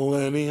in the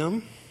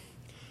millennium,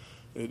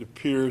 it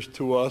appears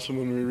to us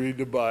when we read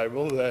the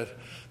Bible that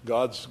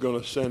God's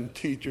going to send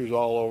teachers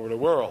all over the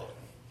world.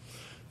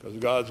 Because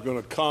God's going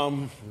to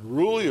come,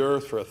 rule the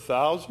earth for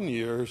 1,000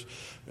 years,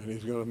 and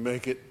he's going to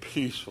make it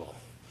peaceful.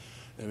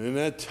 And in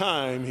that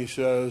time, he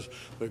says,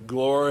 the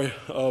glory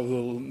of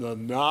the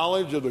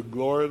knowledge of the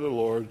glory of the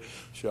Lord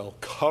shall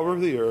cover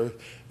the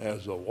earth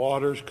as the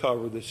waters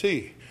cover the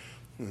sea.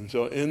 And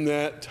so in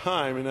that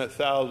time, in that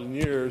 1,000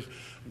 years,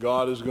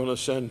 God is going to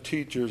send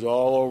teachers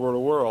all over the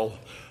world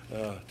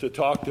to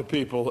talk to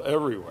people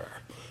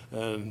everywhere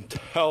and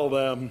tell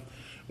them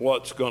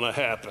what's going to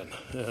happen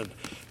and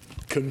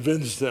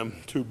convince them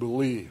to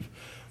believe.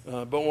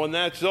 But when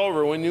that's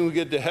over, when you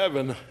get to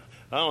heaven,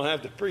 I don't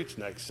have to preach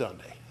next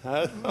Sunday.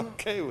 That's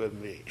okay with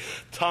me.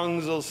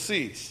 Tongues will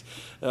cease.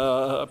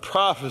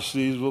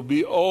 Prophecies will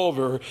be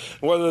over.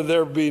 Whether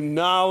there be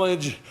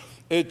knowledge,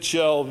 it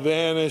shall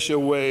vanish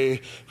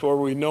away. For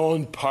we know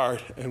in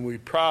part, and we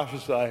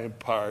prophesy in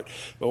part.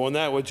 But when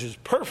that which is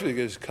perfect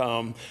is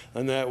come,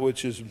 and that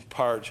which is in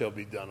part shall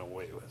be done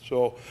away with.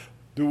 So,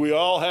 do we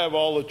all have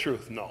all the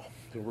truth? No.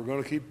 So we're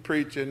going to keep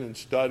preaching and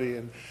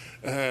studying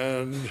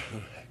and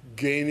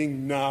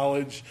gaining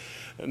knowledge.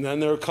 And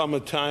then there'll come a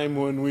time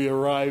when we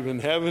arrive in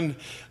heaven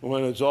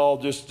when it's all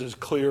just as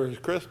clear as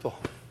crystal.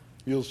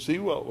 You'll see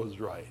what was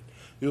right.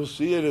 You'll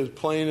see it as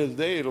plain as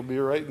day. It'll be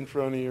right in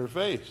front of your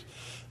face.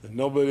 And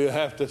nobody will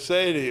have to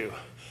say to you,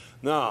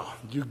 "Now,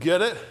 you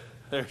get it?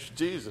 There's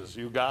Jesus.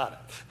 You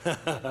got it."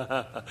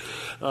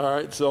 All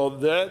right, so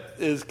that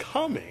is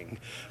coming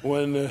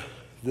when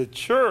the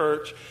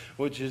church,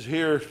 which is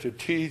here to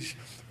teach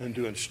and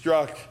to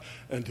instruct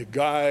and to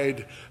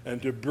guide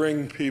and to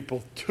bring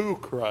people to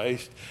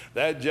Christ,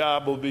 that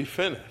job will be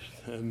finished.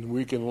 And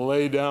we can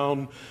lay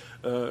down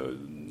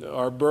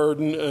our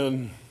burden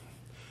and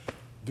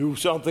do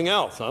something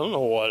else. I don't know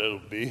what it'll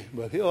be,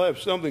 but he'll have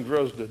something for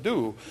us to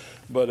do.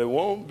 But it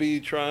won't be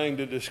trying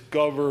to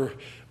discover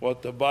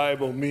what the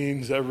Bible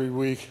means every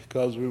week,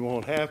 because we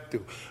won't have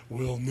to.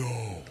 We'll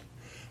know.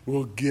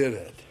 We'll get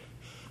it.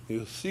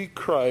 You'll see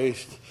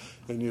Christ,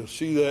 and you'll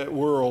see that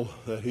world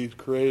that he's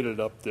created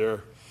up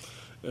there,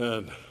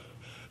 and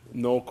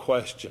no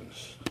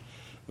questions.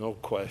 No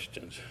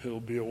questions. It'll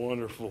be a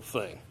wonderful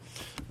thing.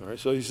 All right,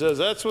 so he says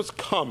that's what's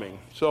coming.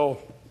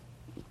 So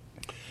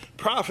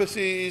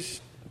prophecies,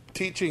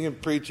 teaching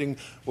and preaching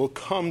will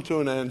come to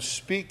an end.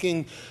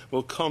 Speaking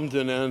will come to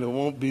an end. It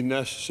won't be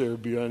necessary to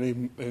be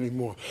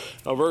anymore.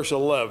 Now, verse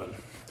 11.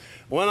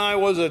 When I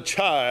was a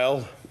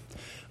child,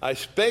 I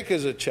spake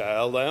as a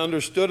child, I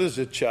understood as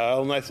a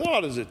child, and I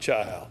thought as a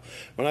child.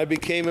 When I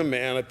became a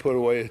man, I put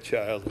away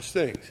childish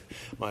things.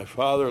 My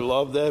father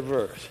loved that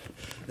verse.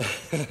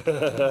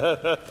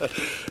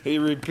 He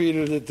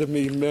repeated it to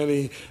me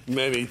many,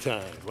 many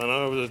times. When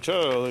I was a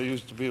child, I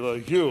used to be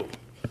like you.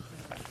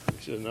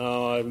 He said,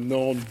 "No, I've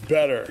known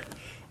better."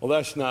 Well,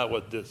 that's not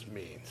what this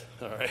means,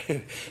 all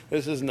right?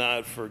 This is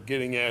not for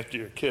getting after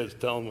your kids,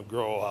 tell them to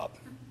grow up.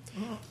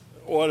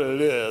 What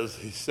it is,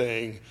 he's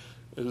saying,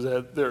 is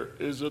that there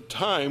is a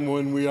time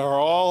when we are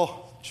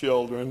all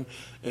children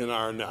in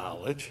our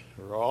knowledge.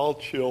 We're all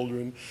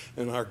children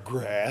in our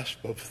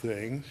grasp of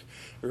things.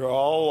 We're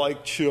all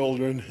like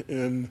children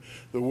in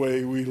the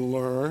way we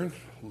learn,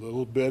 a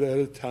little bit at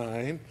a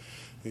time,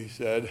 he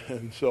said.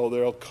 And so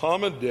there'll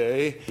come a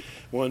day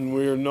when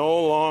we're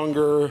no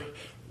longer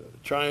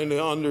trying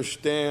to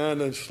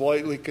understand and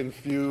slightly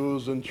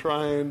confused and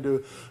trying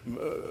to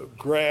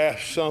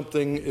grasp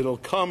something. It'll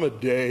come a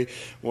day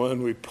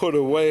when we put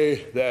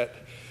away that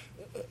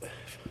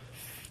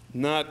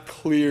not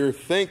clear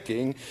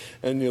thinking,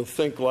 and you'll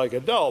think like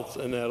adults,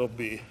 and that'll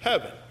be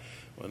heaven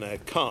when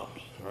that comes.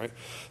 All right.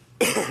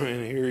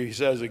 And here he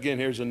says again,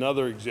 here's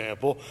another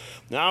example.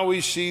 Now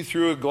we see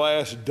through a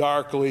glass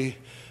darkly,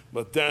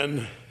 but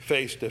then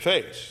face to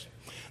face.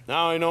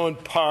 Now I know in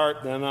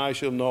part, then I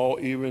shall know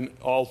even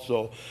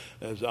also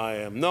as I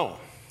am known.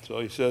 So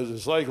he says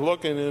it's like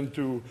looking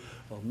into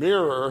a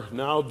mirror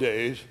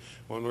nowadays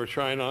when we're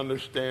trying to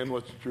understand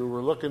what's true.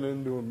 We're looking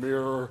into a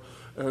mirror,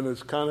 and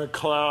it's kind of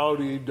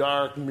cloudy,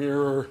 dark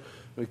mirror.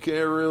 We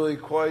can't really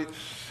quite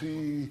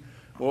see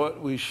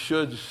what we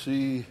should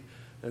see,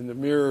 and the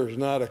mirror is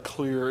not a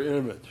clear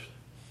image.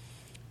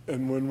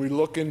 And when we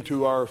look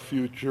into our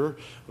future,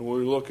 and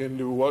we look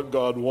into what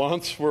God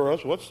wants for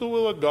us, what's the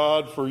will of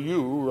God for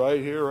you right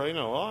here, right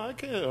now? Well, I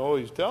can't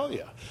always tell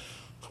you.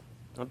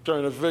 I'm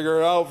trying to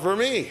figure it out for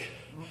me.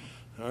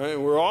 All right,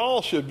 we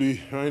all should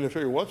be trying to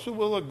figure, what's the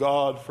will of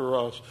God for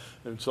us?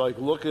 And it's like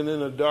looking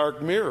in a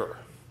dark mirror.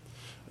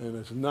 And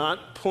it's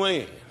not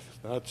plain.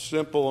 It's not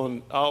simple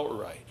and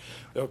outright.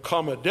 There'll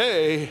come a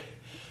day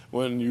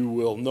when you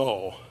will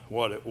know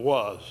what it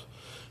was.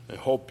 I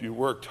hope you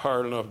worked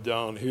hard enough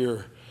down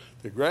here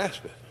to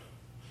grasp it.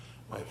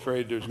 I'm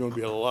afraid there's going to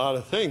be a lot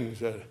of things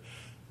that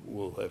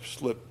will have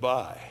slipped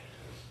by.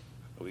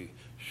 We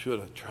should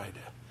have tried to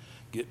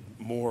get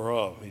more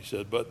of. He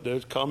said, but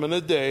there's coming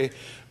a day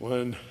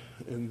when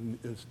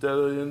instead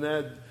of in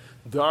that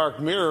dark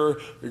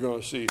mirror, you're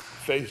going to see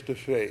face to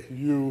face.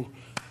 You,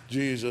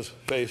 Jesus,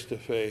 face to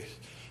face.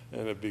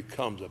 And it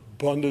becomes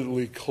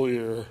abundantly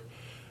clear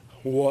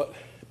what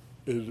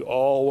it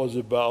all was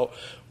about,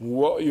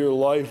 what your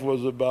life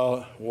was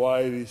about,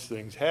 why these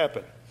things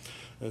happen.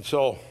 And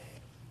so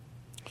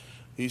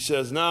he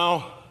says,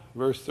 now,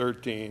 verse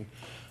 13,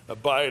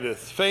 abideth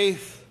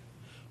faith,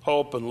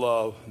 hope, and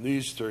love.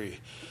 These three.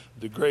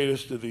 The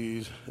greatest of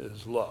these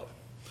is love.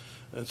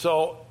 And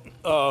so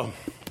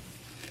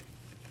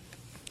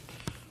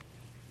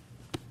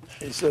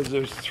he says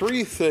there's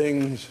three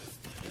things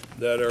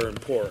that are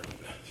important.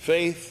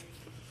 Faith,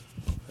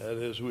 that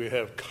is, we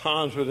have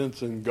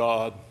confidence in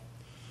God.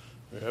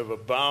 We have a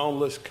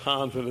boundless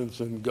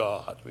confidence in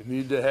God. We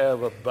need to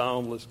have a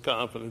boundless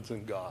confidence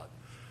in God.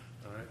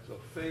 All right, so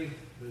faith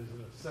is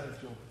an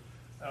essential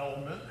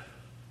element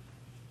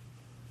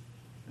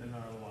in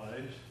our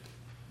lives.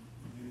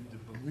 We need to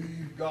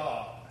believe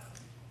God.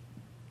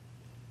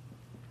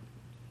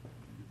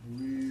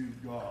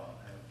 Believe God.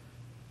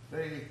 Have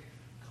faith,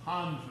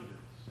 confidence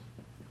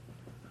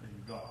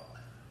in God.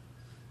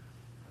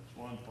 That's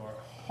one part.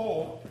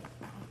 Hope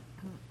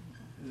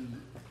is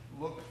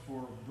look for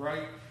a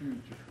bright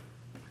future.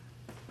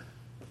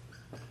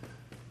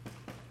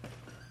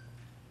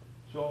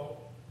 So,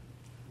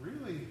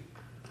 really,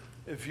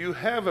 if you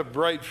have a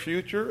bright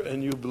future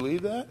and you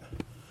believe that,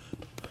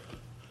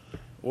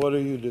 what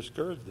are you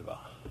discouraged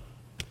about?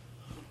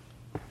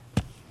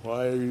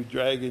 Why are you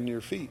dragging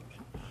your feet?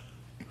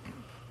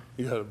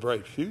 You got a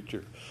bright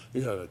future.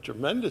 You got a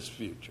tremendous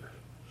future.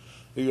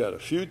 You got a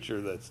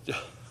future that's just,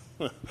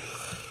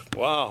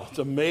 wow, it's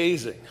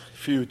amazing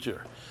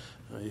future,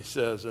 he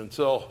says. And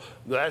so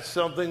that's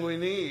something we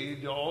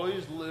need, to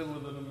always live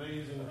with an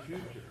amazing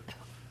future.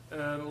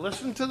 And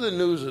listen to the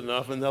news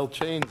enough and they'll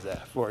change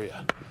that for you.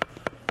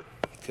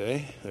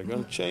 Okay? They're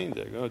going to change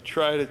it. They're going to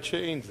try to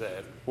change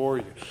that for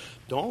you.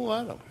 Don't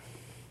let them.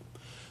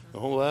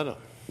 Don't let them.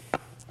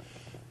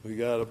 We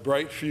got a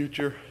bright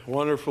future,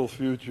 wonderful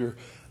future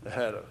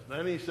ahead of us.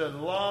 Then he said,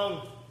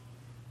 love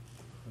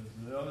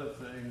is the other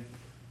thing.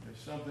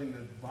 It's something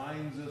that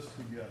binds us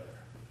together.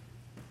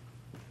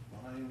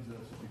 Binds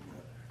us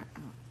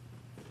together.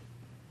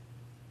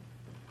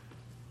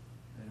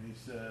 And he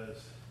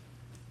says,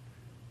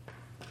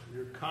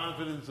 your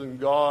confidence in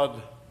God,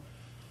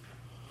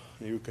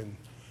 you can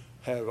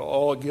get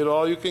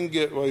all you can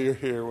get while you're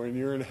here. When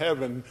you're in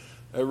heaven,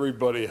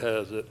 everybody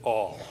has it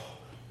all,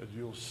 as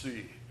you'll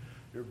see.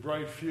 Your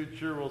bright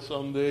future will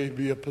someday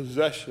be a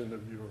possession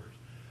of yours.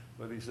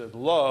 But he said,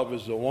 love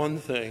is the one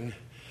thing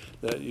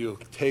that you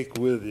take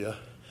with you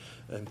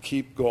and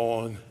keep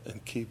going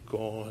and keep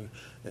going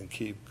and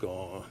keep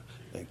going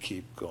and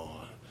keep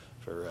going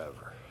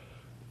forever.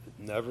 It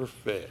never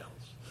fails.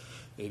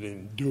 It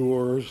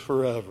endures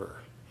forever.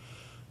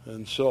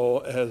 And so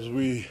as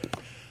we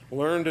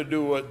learn to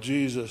do what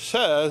Jesus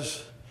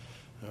says,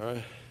 all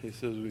right, he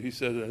says,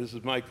 this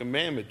is my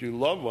commandment, you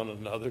love one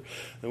another.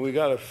 And we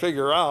got to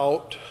figure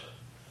out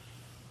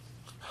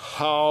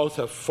how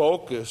to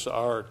focus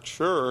our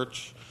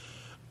church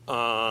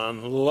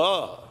on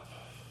love.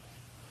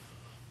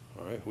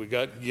 All right, we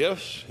got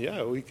gifts,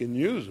 yeah, we can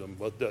use them,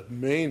 but the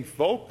main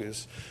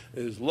focus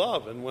is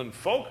love. And when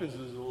focus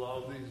is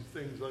love, these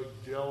things like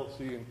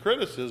jealousy and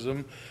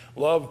criticism,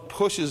 love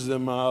pushes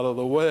them out of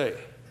the way.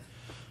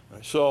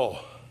 So,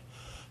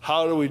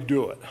 how do we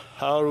do it?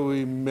 How do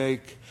we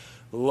make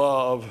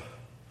love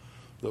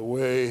the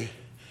way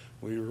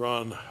we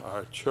run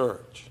our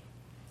church?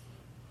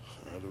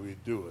 How do we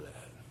do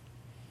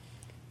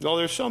that? Well,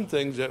 there's some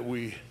things that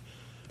we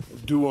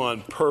do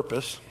on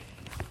purpose.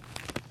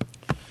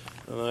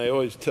 And I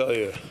always tell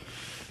you,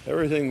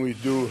 everything we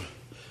do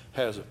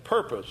has a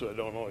purpose. I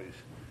don't always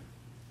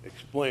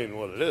explain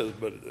what it is,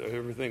 but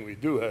everything we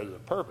do has a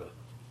purpose.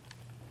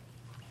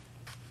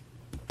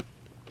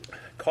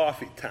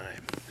 Coffee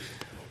time.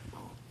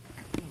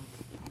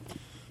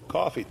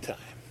 Coffee time.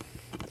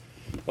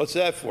 What's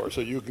that for?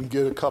 So you can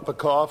get a cup of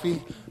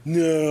coffee?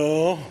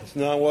 No, it's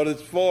not what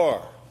it's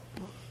for.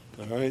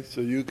 All right,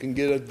 so you can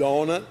get a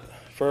donut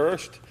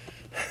first.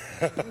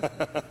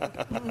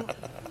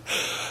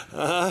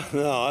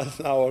 No, that's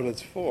not what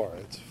it's for.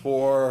 It's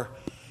for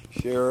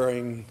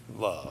sharing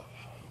love.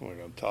 We're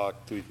going to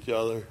talk to each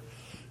other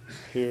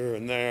here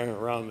and there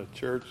around the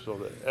church, so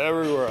that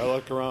everywhere I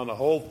look around the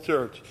whole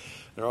church,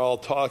 they're all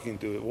talking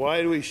to it.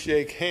 Why do we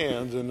shake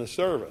hands in the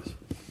service?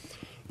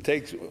 It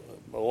takes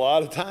a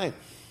lot of time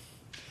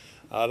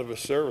out of a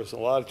service. A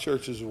lot of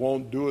churches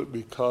won't do it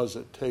because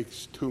it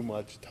takes too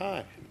much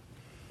time.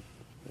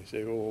 They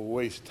say, well, we'll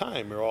waste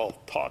time. They're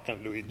all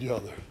talking to each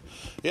other.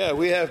 Yeah,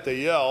 we have to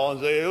yell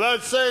and say,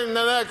 let's sing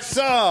the next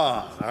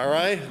song, all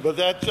right? But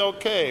that's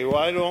okay.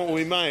 Why don't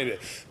we mind it?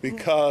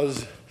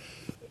 Because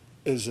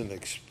it's an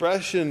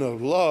expression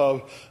of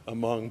love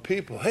among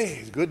people. Hey,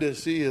 it's good to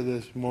see you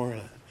this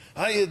morning.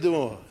 How you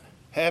doing?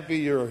 Happy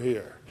you're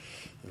here.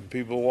 And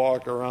people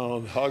walk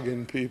around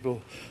hugging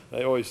people.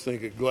 I always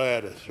think of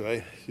Gladys,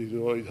 right? She's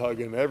always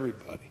hugging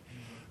everybody.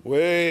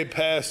 Way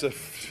past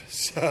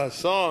the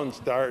song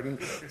starting,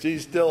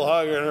 she's still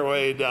hugging her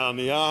way down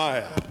the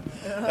aisle.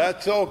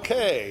 That's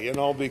okay,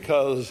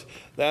 because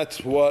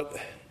that's what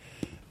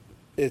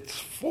it's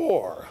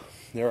for.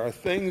 There are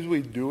things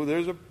we do,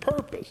 there's a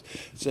purpose.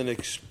 It's an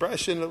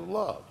expression of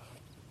love.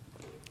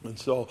 And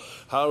so,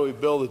 how do we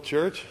build a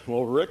church?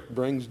 Well, Rick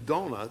brings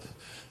donuts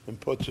and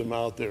puts them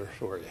out there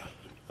for you.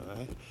 All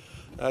right?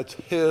 That's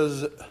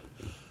his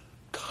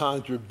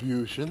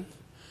contribution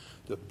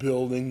to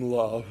building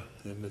love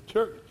in the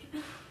church.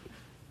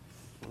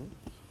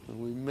 And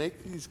we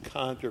make these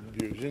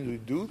contributions, we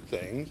do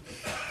things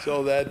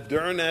so that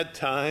during that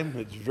time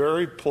it's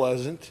very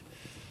pleasant.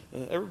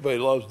 Everybody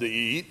loves to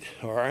eat,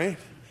 all right?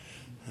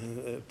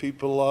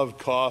 People love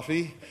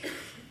coffee.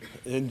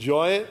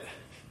 Enjoy it,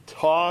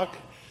 talk,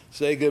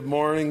 say good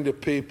morning to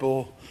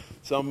people.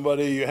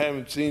 Somebody you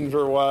haven't seen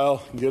for a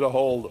while, get a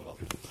hold of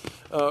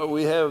them.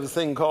 We have a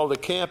thing called a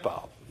camp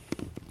out.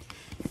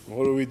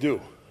 What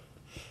do?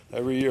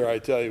 Every year I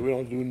tell you, we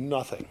don't do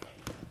nothing.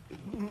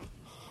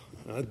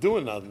 We're not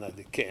doing nothing at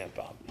the camp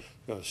out.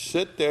 We're going to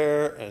sit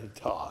there and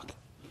talk.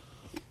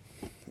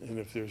 And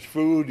if there's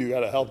food, you got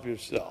to help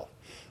yourself.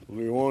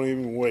 We won't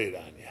even wait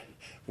on you.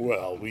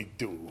 Well, we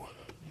do.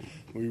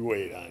 We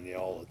wait on you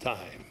all the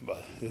time.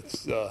 But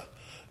it's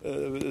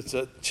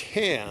a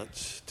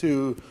chance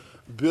to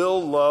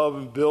build love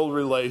and build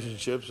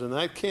relationships, and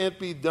that can't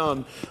be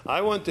done.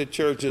 I went to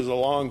churches a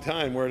long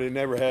time where they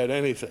never had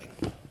anything.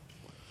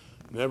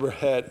 Never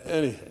had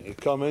anything. You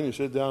come in, you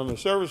sit down in the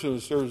service, and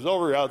the service is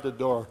over, you're out the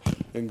door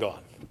and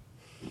gone.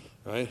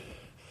 Right?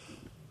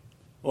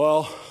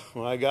 Well,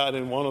 when I got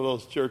in one of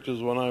those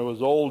churches when I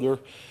was older,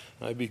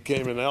 I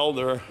became an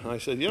elder, and I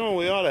said, we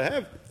ought to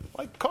have,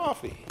 like,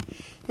 coffee.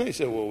 And they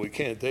said, well, we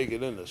can't take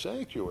it in the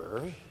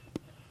sanctuary.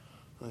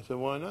 I said,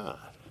 why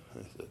not?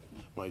 I said,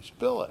 might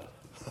spill it.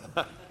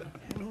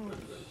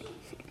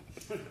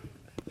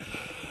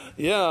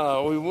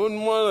 Yeah, we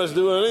wouldn't want us to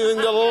do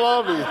anything to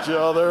love each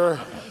other.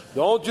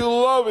 Don't you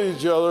love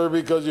each other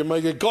because you're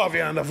making coffee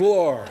on the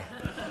floor.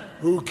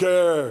 Who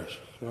cares?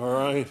 All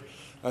right?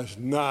 That's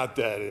not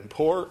that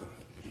important.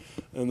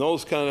 And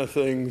those kind of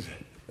things,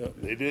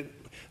 they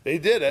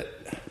did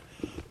it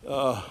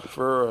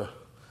for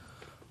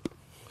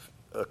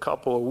a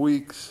couple of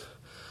weeks.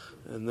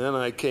 And then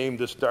I came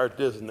to start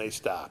this, and they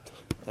stopped.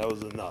 That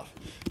was enough.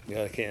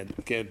 I can't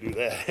do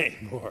that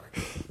anymore.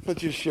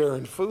 But you're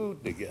sharing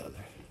food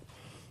together.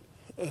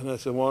 And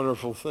that's a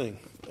wonderful thing.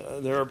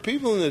 There are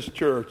people in this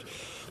church,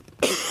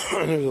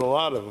 and there's a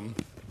lot of them,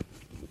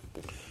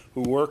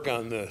 who work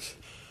on this.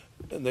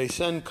 And they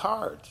send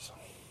cards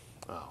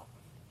out.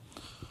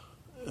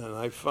 And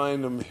I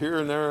find them here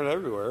and there and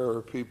everywhere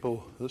where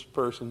people, this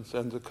person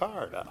sends a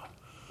card out.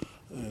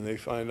 And they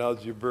find out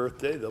it's your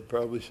birthday, they'll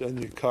probably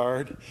send you a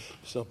card.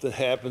 Something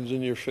happens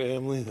in your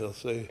family, they'll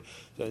send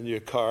you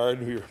a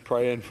card, we're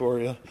praying for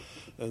you.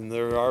 And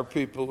there are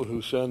people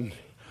who send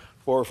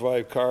 4 or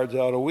 5 cards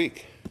out a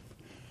week.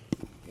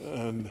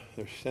 And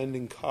they're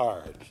sending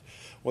cards.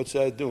 What's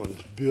that doing?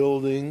 It's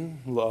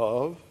building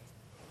love.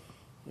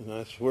 And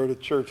that's where the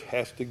church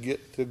has to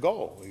get to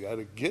go. We got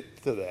to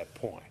get to that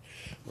point.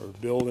 We're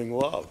building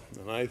love.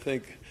 And I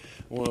think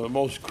one of the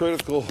most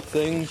critical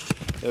things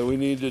that we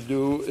need to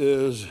do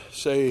is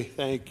say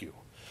thank you.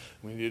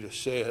 We need to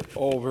say it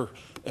over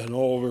and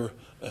over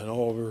and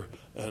over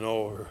and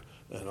over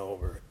and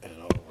over and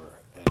over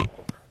and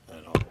over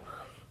and over.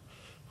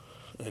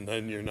 And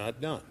then you're not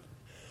done.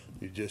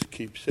 You just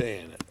keep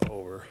saying it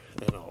over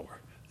and over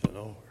and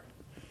over.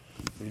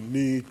 We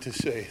need to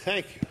say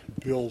thank you. It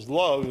builds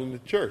love in the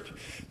church.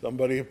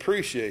 Somebody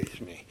appreciates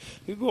me.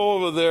 You go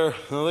over there,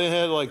 they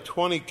had like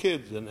 20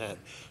 kids in that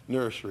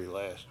nursery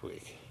last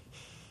week.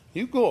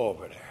 You go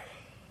over there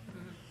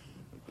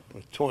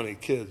with 20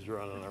 kids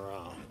running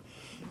around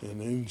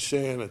and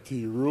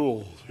insanity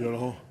rules,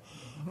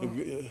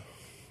 We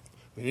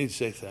need to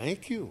say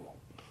thank you.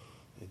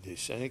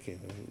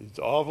 It's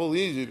awful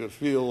easy to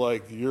feel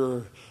like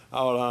you're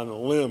out on a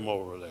limb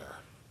over there.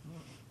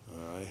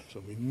 All right,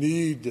 so we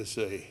need to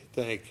say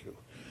thank you.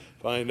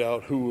 Find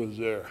out who was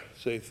there.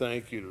 Say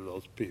thank you to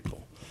those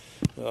people.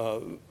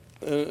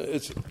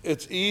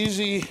 It's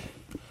easy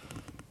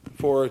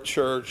for a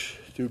church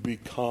to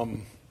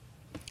become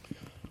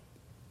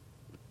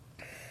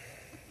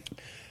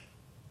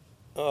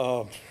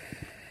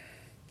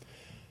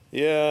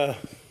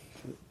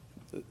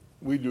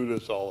we do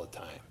this all the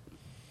time.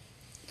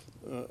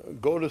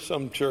 Go to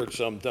some church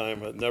sometime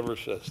that never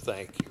says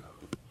thank you.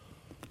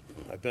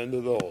 I've been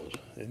to those.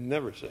 They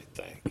never say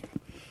thank you.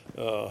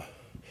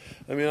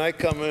 I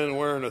come in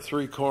wearing a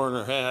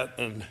 3-corner hat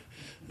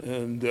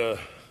and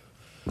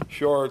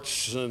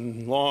shorts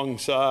and long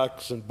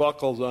socks and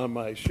buckles on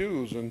my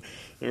shoes, and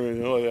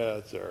everybody, oh yeah,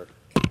 it's Eric.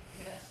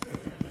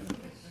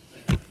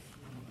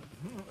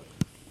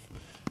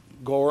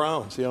 Go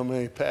around, see how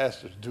many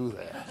pastors do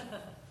that.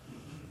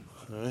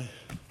 All right?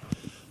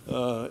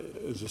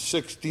 There's a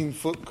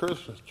 16-foot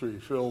Christmas tree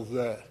fills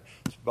that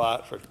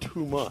spot for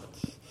 2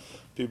 months.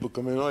 People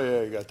come in, oh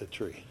yeah, you got the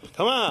tree.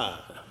 Come on.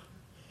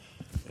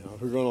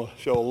 If we're going to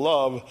show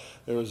love,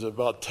 there was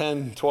about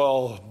 10,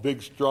 12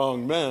 big,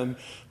 strong men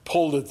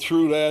pulled it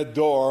through that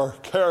door,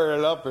 carried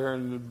it up there,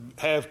 and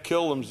half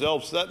killed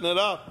themselves setting it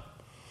up.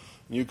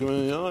 And you come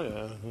in, oh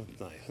yeah, that's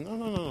nice.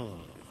 No.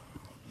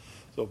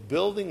 So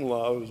building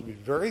love is to be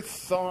very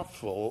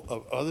thoughtful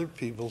of other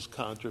people's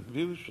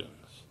contributions.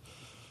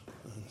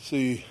 And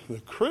see, the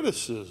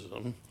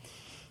criticism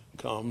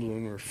comes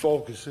when we're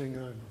focusing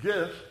on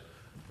gifts.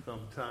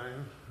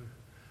 Sometimes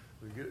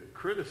we get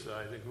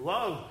criticizing.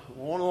 Love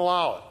won't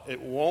allow it.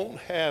 It won't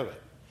have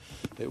it.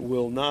 It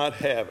will not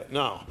have it.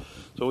 Now,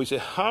 so we say,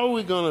 how are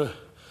we going to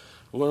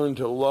learn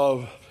to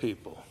love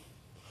people?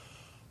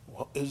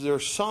 Well, is there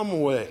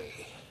some way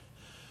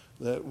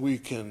that we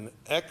can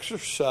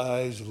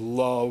exercise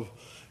love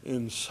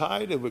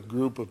inside of a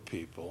group of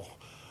people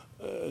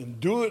and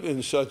do it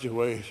in such a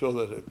way so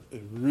that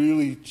it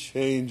really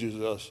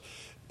changes us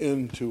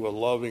into a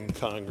loving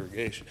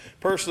congregation?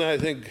 Personally, I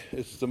think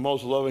it's the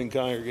most loving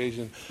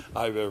congregation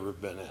I've ever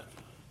been in.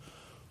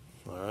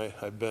 All right,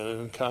 I've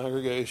been in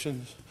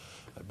congregations.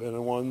 I've been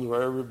in ones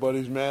where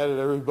everybody's mad at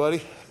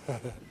everybody.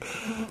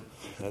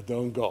 That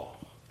don't go.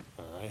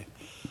 All right,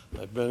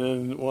 I've been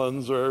in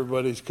ones where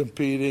everybody's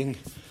competing.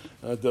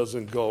 That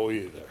doesn't go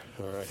either.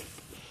 All right,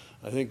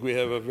 I think we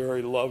have a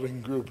very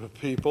loving group of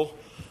people,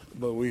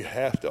 but we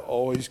have to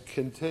always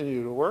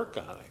continue to work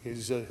on it. He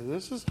said,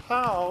 this is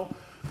how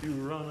you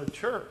run a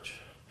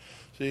church.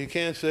 So you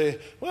can't say,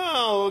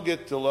 well, we'll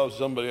get to love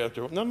somebody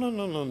after.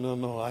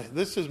 No.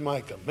 This is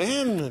my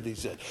commandment, he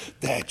said,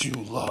 that you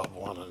love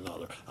one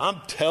another.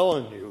 I'm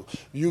telling you,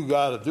 you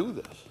got to do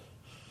this.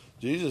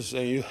 Jesus is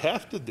saying you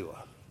have to do it.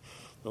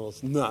 Well,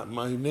 it's not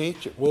my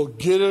nature. Well,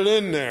 get it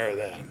in there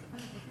then.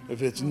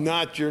 If it's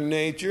not your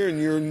nature and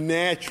you're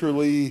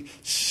naturally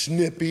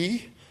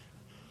snippy,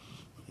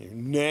 you're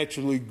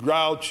naturally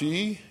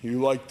grouchy,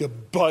 you like to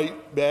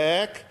bite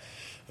back,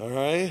 all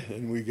right,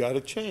 and we got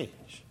to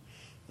change.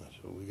 That's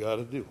what we got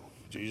to do.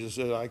 Jesus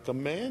said, I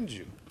command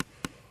you.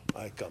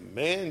 I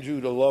command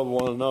you to love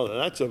one another.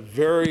 That's a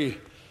very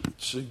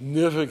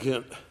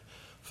significant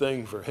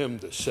thing for him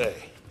to say.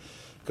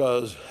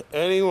 Because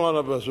any one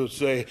of us would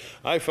say,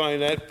 I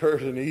find that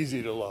person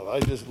easy to love.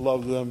 I just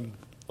love them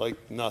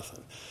like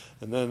nothing.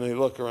 And then they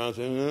look around and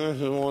say, there's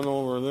the one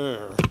over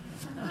there.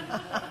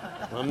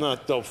 I'm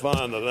not so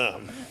fond of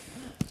them.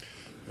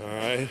 All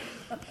right?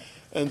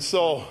 And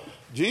so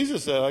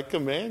Jesus said, I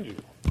command you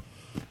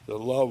to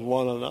love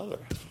one another.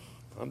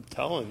 I'm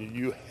telling you,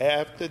 you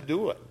have to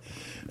do it.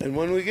 And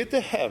when we get to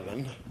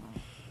heaven,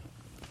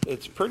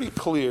 it's pretty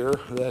clear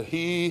that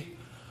he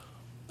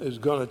is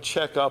going to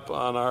check up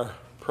on our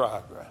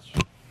progress.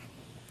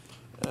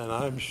 And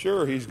I'm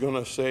sure he's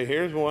going to say,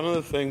 here's one of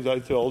the things I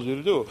told you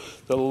to do,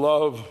 to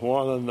love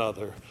one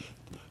another,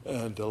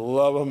 and to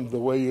love them the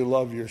way you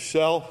love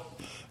yourself,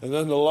 and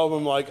then to love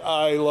them like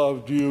I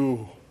loved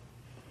you,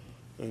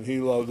 and he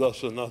loved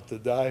us enough to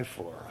die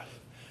for us.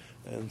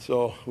 And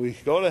so we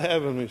go to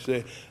heaven, we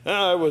say,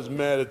 I was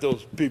mad at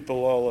those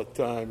people all the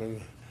time,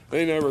 and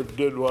they never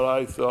did what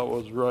I thought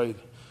was right.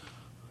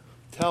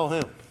 Tell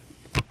him.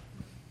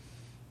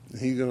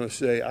 He's going to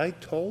say, I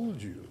told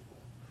you.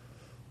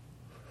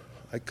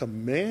 I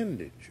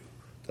commanded you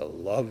to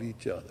love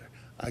each other.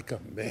 I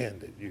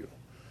commanded you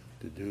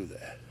to do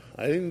that.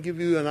 I didn't give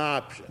you an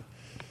option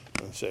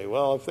and say,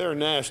 well, if they're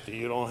nasty,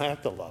 you don't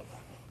have to love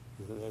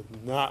them.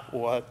 That's not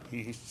what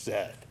he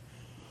said.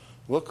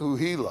 Look who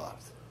he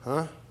loved,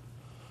 huh?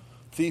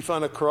 Thief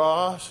on the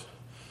cross.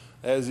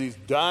 As he's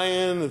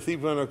dying, the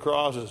thief on the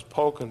cross is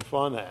poking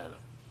fun at him.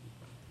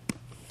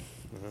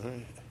 All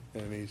right?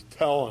 And he's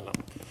telling them,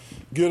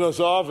 get us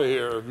off of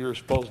here if you're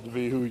supposed to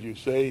be who you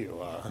say you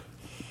are.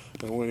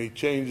 And when he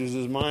changes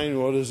his mind,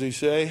 what does he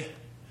say?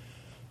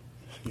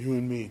 You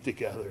and me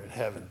together in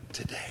heaven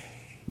today.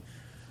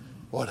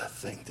 What a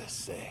thing to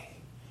say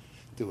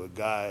to a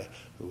guy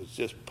who was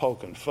just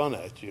poking fun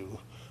at you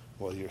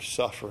while you're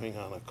suffering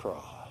on a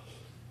cross.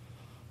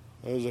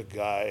 There's a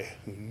guy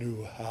who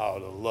knew how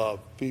to love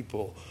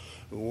people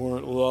who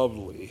weren't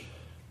lovely.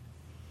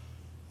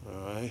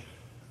 All right?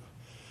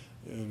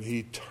 And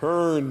he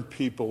turned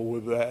people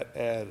with that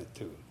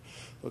attitude.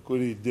 Look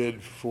what he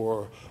did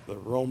for the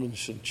Roman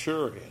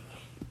centurion.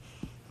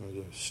 There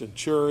was a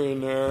centurion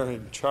there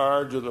in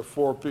charge of the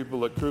 4 people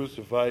that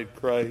crucified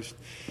Christ.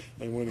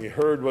 And when he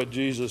heard what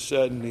Jesus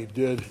said and he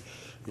did,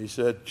 he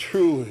said,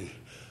 truly,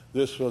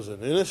 this was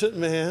an innocent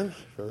man,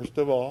 first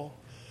of all.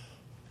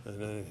 And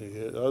then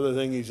the other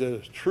thing he said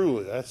is,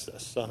 truly, that's the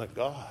Son of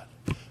God.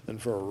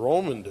 And for a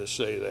Roman to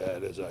say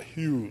that is a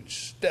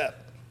huge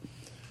step.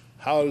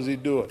 How does he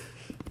do it?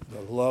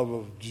 The love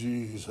of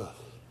Jesus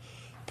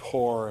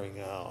pouring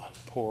out.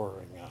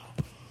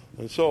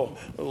 And so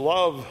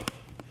love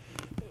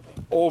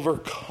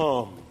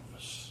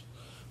overcomes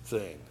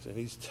things. And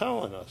he's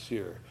telling us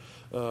here,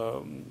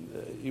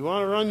 you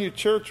want to run your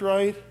church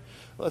right?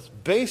 Let's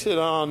base it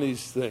on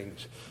these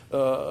things.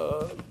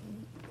 Not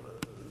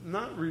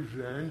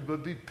revenge,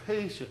 but be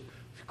patient.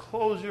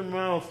 Close your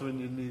mouth when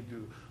you need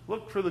to.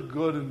 Look for the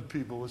good in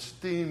people.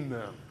 Esteem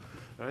them.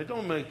 All right?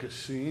 Don't make a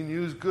scene.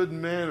 Use good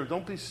manners.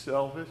 Don't be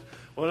selfish.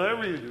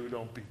 Whatever you do,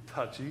 don't be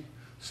touchy.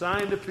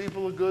 Sign to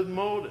people a good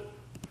motive.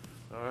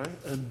 All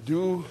right? And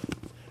do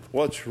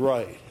what's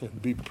right.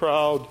 And be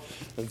proud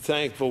and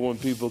thankful when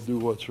people do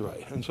what's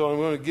right. And so I'm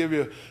going to give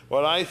you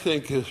what I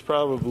think is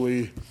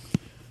probably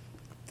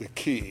the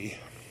key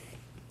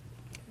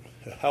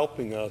to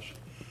helping us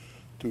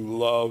to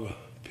love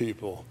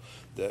people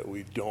that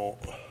we don't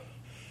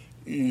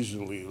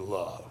easily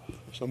love.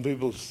 Some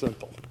people it's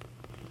simple.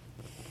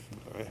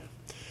 All right?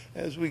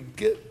 As we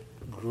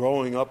get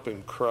growing up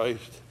in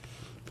Christ,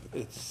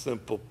 it's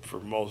simple for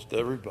most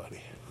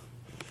everybody.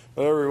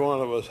 But every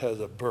one of us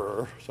has a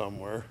burr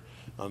somewhere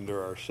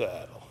under our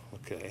saddle,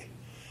 okay?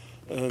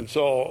 And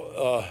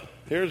so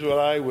here's what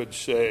I would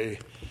say.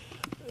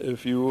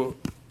 If you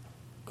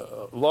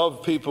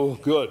love people,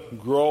 good.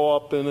 Grow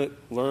up in it.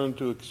 Learn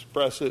to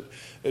express it.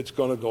 It's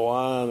going to go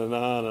on and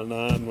on and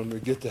on. When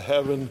we get to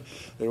heaven,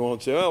 they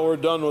won't say, oh, we're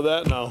done with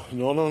that now.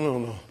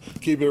 No.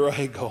 Keep it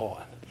right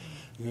going.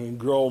 And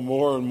grow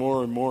more and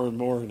more and more and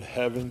more in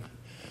heaven,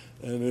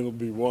 and it'll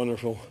be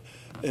wonderful.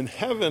 In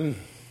heaven,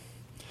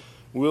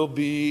 we'll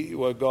be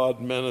what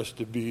God meant us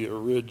to be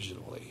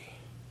originally.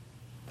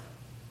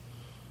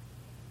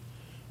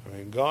 I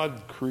mean,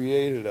 God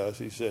created us.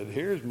 He said,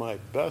 here's my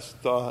best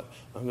thought.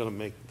 I'm going to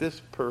make this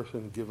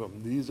person, give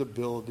them these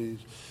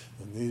abilities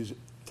and these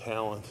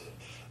talents,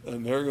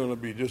 and they're going to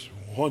be just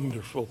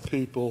wonderful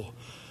people.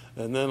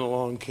 And then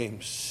along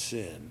came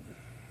sin.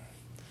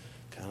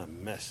 Kind of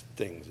messed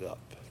things up,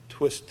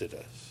 twisted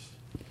us.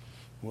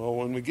 Well,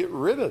 when we get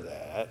rid of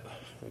that,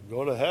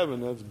 go to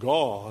heaven, that's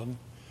gone.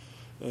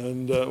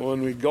 And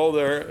when we go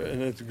there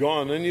and it's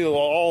gone, then you'll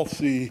all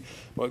see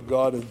what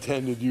God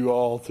intended you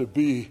all to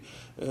be,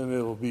 and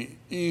it'll be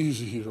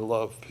easy to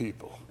love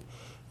people.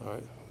 All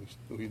right,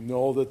 we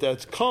know that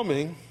that's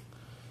coming.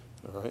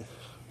 All right,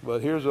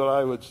 but here's what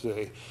I would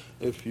say: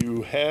 if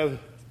you have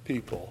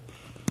people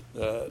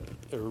that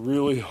are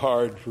really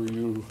hard for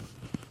you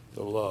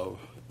to love,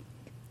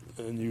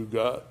 and you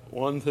got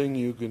one thing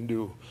you can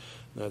do,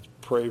 and that's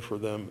pray for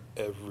them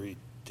every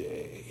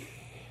day.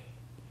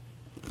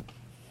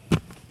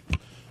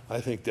 I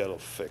think that'll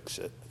fix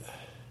it.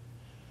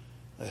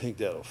 I think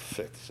that'll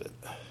fix it.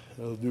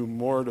 It'll do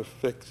more to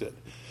fix it.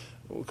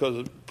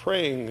 Because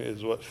praying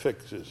is what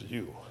fixes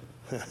you.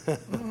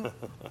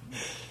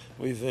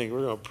 We think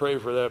we're going to pray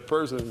for that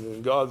person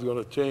and God's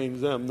going to change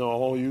them.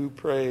 No, you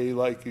pray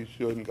like you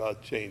should and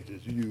God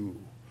changes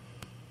you.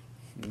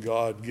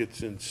 God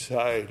gets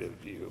inside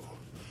of you.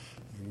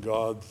 And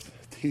God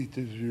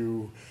teaches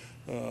you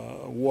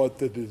what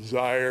the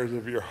desires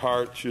of your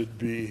heart should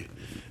be,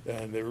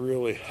 and it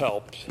really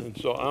helps. And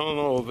so I don't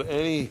know of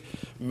any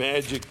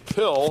magic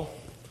pill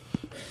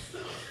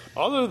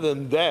other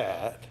than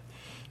that,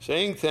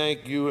 saying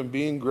thank you and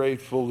being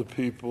grateful to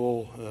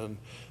people and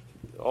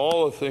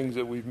all the things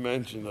that we've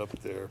mentioned up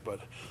there,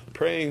 but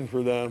praying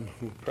for them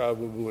will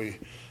probably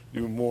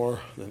do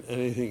more than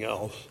anything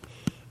else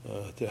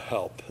to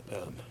help.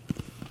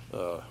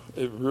 And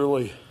it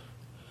really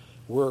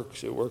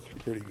works. It works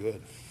pretty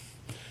good.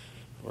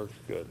 Works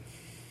good.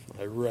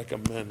 I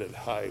recommend it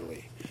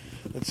highly.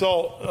 And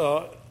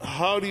so,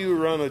 how do you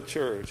run a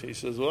church? He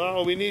says,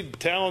 well, we need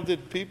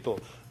talented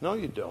people. No,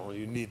 you don't.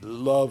 You need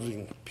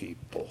loving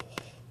people.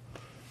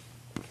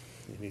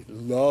 You need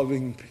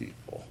loving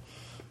people.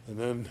 And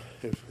then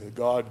if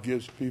God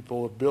gives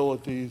people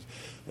abilities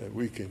that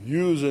we can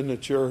use in the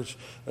church,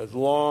 as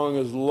long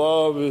as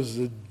love is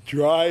the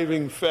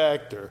driving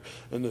factor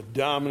and the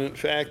dominant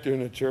factor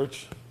in the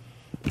church,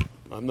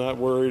 I'm not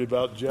worried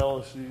about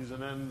jealousies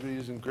and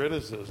envies and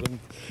criticism.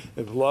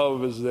 If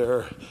love is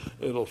there,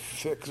 it'll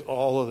fix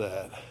all of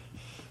that.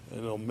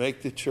 And it'll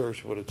make the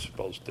church what it's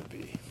supposed to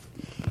be.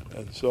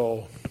 And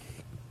so,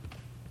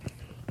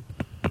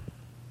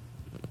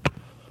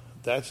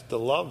 that's the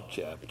love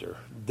chapter.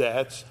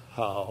 That's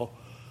how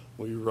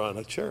we run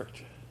a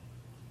church.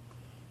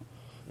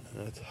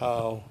 That's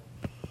how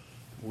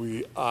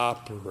we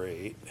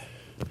operate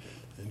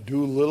and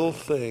do little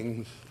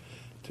things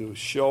to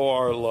show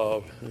our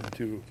love and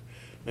to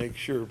make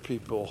sure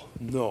people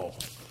know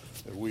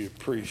that we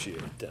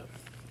appreciate them.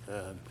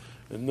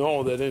 And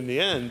know that in the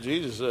end,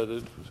 Jesus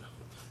said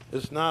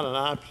it's not an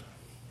option.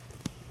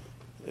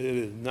 It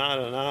is not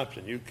an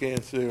option. You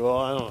can't say, well,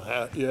 I don't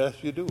have. Yes,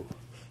 you do.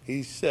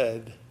 He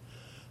said,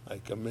 I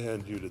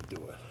command you to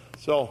do it.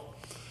 So,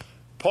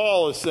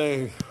 Paul is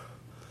saying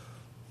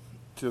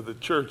to the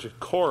church at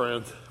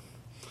Corinth,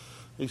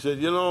 he said,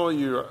 you know,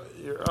 you're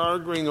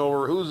arguing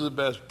over who's the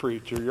best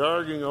preacher. You're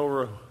arguing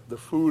over the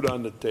food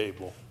on the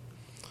table.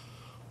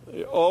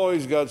 You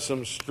always got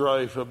some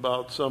strife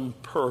about some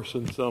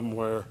person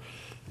somewhere.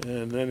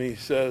 And then he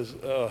says,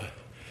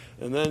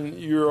 and then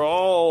you're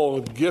all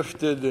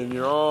gifted and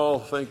you're all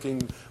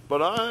thinking,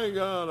 but I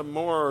got a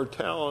more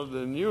talent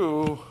than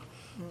you.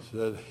 He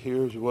said,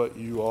 here's what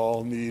you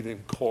all need in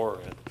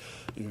Corinth.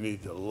 You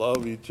need to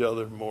love each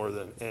other more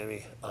than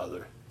any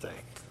other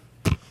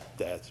thing.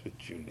 That's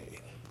what you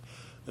need.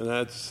 And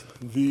that's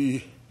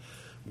the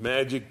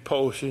magic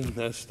potion.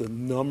 That's the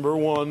number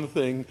one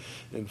thing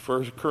in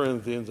 1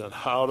 Corinthians on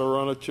how to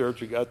run a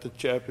church. We got to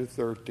chapter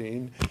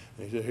 13.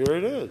 And he said, here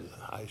it is.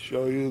 I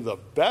show you the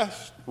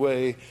best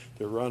way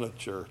to run a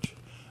church.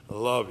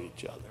 Love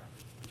each other.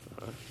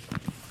 All right.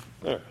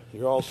 There.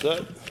 You're all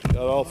set? Got it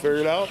all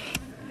figured out?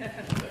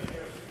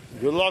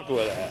 Good luck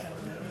with that.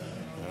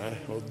 All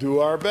right. We'll do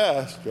our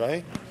best,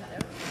 right?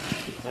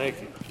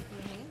 Thank you.